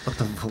like, what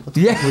the fuck are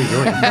we doing?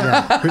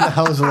 Who the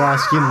hell is the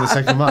last skin in the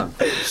second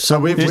month? So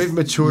we've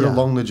matured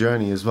along the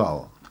journey as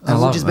well. And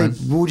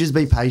we'll just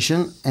be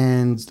patient,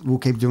 and we'll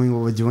keep doing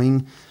what we're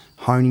doing,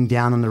 honing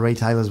down on the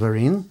retailers we're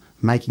in,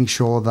 making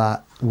sure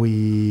that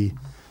we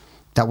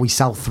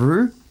sell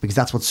through, because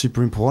that's what's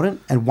super important.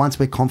 And once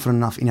we're confident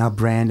enough in our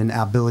brand and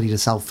our ability to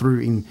sell through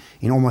in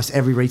almost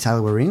every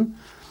retailer we're in,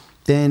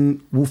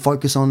 then we'll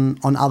focus on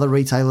other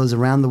retailers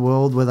around the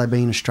world, whether they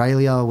be in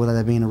Australia or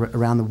whether they be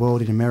around the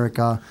world in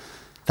America.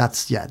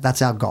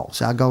 That's our goal.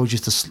 So our goal is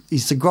just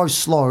to grow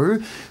slow,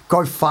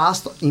 go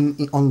fast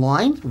in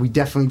online. We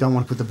definitely don't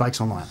want to put the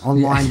brakes online.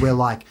 Online, we're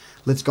like,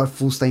 let's go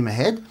full steam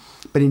ahead.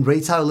 But in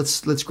retail,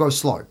 let's grow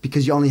slow,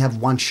 because you only have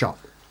one shot.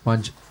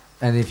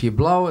 And if you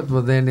blow it,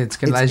 well, then it's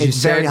going to, as you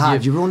said, very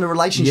hard. You ruin the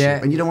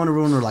relationship, and you don't want to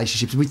ruin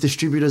relationships with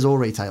distributors or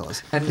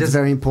retailers. And it's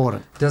very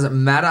important. Does it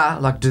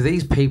matter? Like, do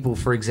these people,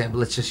 for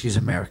example, let's just use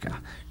America.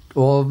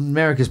 Well,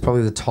 America's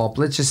probably the top.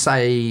 Let's just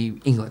say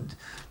England.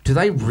 Do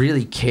they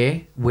really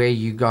care where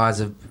you guys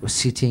are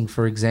sitting,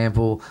 for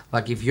example?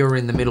 Like, if you're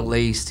in the Middle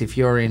East, if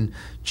you're in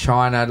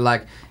China,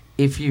 like,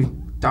 if you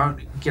don't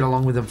get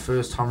along with them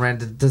first time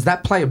around, does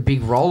that play a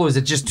big role, or is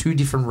it just two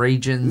different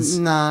regions?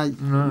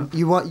 No.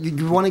 You want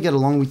to get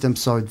along with them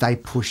so they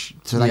push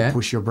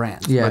your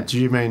brand. Yeah. But do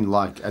you mean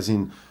like, as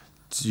in,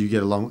 do you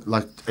get along?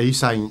 Like, are you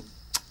saying,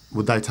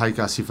 would they take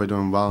us if we're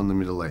doing well in the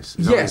Middle East?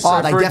 Yes.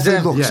 So they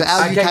definitely look. Yes.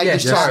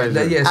 So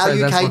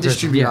our UK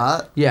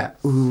distributor, yeah,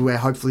 who we're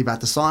hopefully about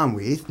to sign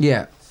with,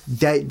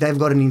 they've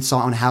got an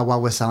insight on how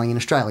well we're selling in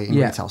Australia in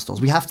retail stores.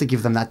 We have to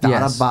give them that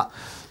data, but.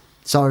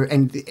 So,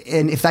 and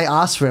if they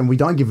ask for it and we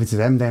don't give it to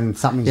them, then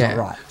something's not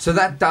right. So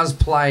that does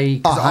play,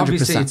 because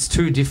obviously 100%. it's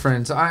two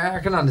different. I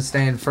can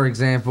understand, for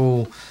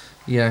example,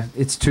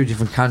 it's two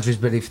different countries,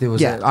 but if there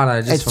was, I don't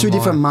know, just it's two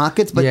different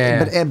markets,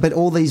 but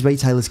all these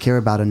retailers care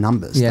about are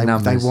numbers.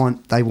 Numbers.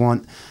 They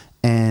want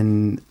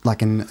an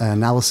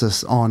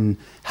analysis on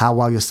how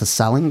well you're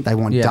selling. They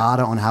want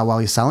data on how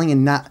well you're selling,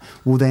 and that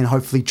will then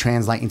hopefully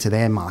translate into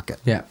their market.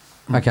 Yeah.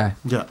 Okay.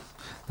 Yeah.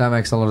 That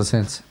makes a lot of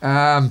sense.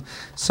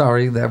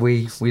 Sorry that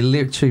we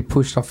literally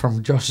pushed off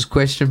from Josh's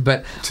question,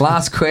 but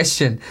last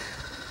question.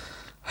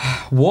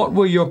 What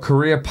were your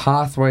career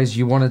pathways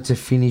you wanted to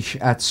finish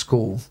at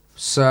school?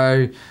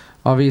 So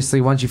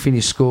obviously once you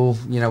finish school,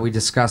 we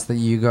discussed that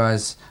you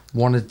guys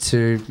wanted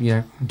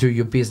to, do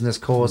your business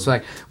course.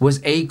 Like,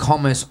 was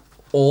e-commerce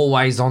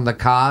always on the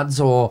cards,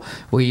 or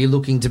were you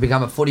looking to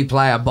become a footy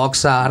player,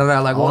 boxer? I don't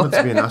know. Like, I wanted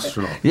to be an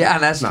astronaut. Yeah,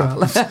 an astronaut.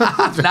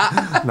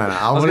 No.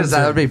 I was going to say,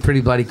 that'd be pretty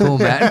bloody cool,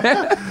 man.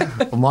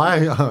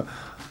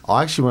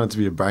 I actually wanted to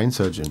be a brain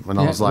surgeon when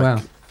I was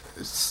when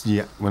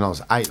I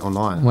was 8 or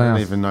 9. Wow. I don't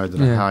even know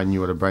how I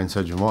knew what a brain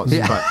surgeon was.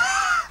 Yeah. But,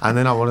 and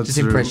then I wanted to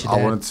do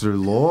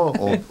law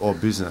or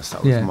business.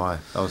 That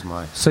was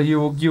my. So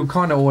you were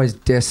kind of always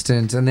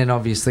destined, and then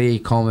obviously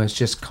e-commerce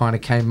just kind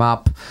of came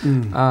up.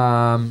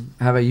 How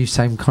about you?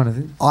 Same kind of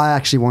thing. I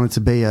actually wanted to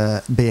be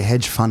a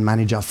hedge fund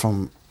manager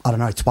from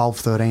 12,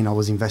 13. I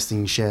was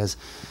investing in shares,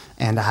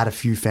 and I had a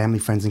few family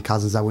friends and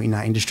cousins that were in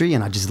that industry,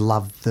 and I just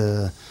loved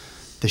the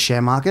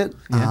share market,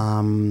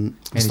 the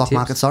stock tips?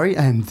 market, sorry.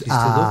 And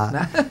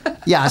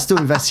I still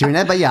invest here and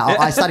there. But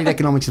I studied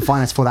economics and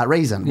finance for that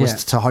reason,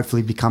 was to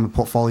hopefully become a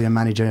portfolio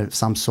manager of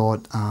some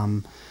sort.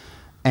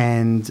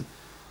 And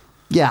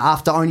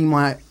after owning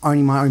my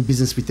own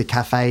business with the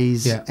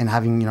cafes and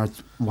having, 1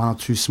 or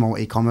 2 small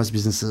e-commerce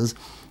businesses,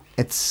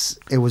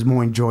 it was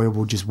more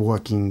enjoyable just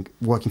working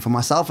for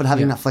myself and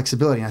having that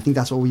flexibility. And I think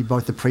that's what we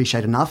both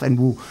appreciate enough.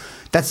 And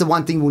that's the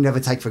one thing we'll never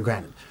take for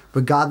granted,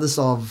 regardless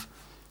of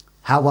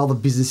how well the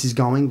business is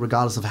going,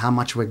 regardless of how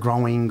much we're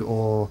growing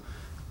or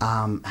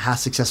how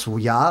successful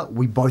we are.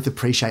 We both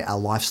appreciate our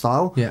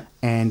lifestyle,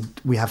 and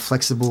we have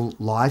flexible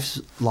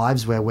lives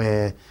where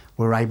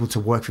we're able to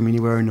work from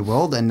anywhere in the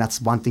world, and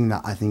that's one thing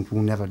that I think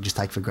we'll never just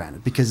take for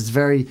granted, because it's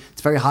very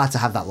hard to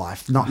have that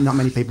life. Not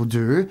many people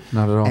do.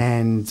 Not at all.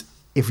 And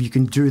if you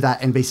can do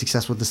that and be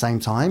successful at the same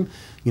time,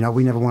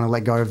 we never want to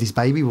let go of this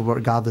baby,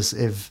 regardless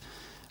if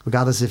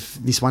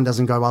this one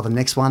doesn't go well, the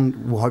next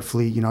one will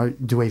hopefully,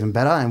 do even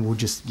better, and we'll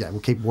just,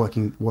 we'll keep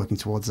working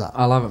towards that.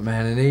 I love it,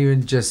 man. And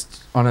even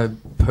just on a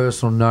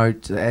personal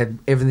note,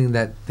 everything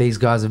that these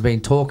guys have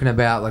been talking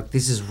about, like,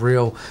 this is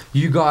real.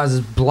 You guys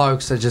as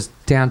blokes are just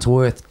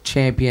down-to-earth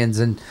champions,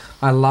 and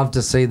I love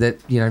to see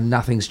that,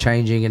 nothing's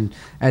changing, and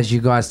as you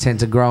guys tend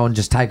to grow and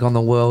just take on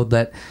the world,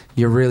 that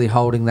you're really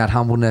holding that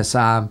humbleness.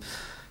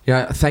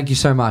 Thank you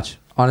so much.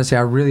 Honestly,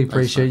 I really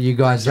appreciate you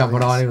guys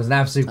jumping on. It was an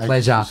absolute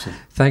pleasure.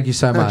 Thank you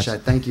so much.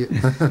 Thank you.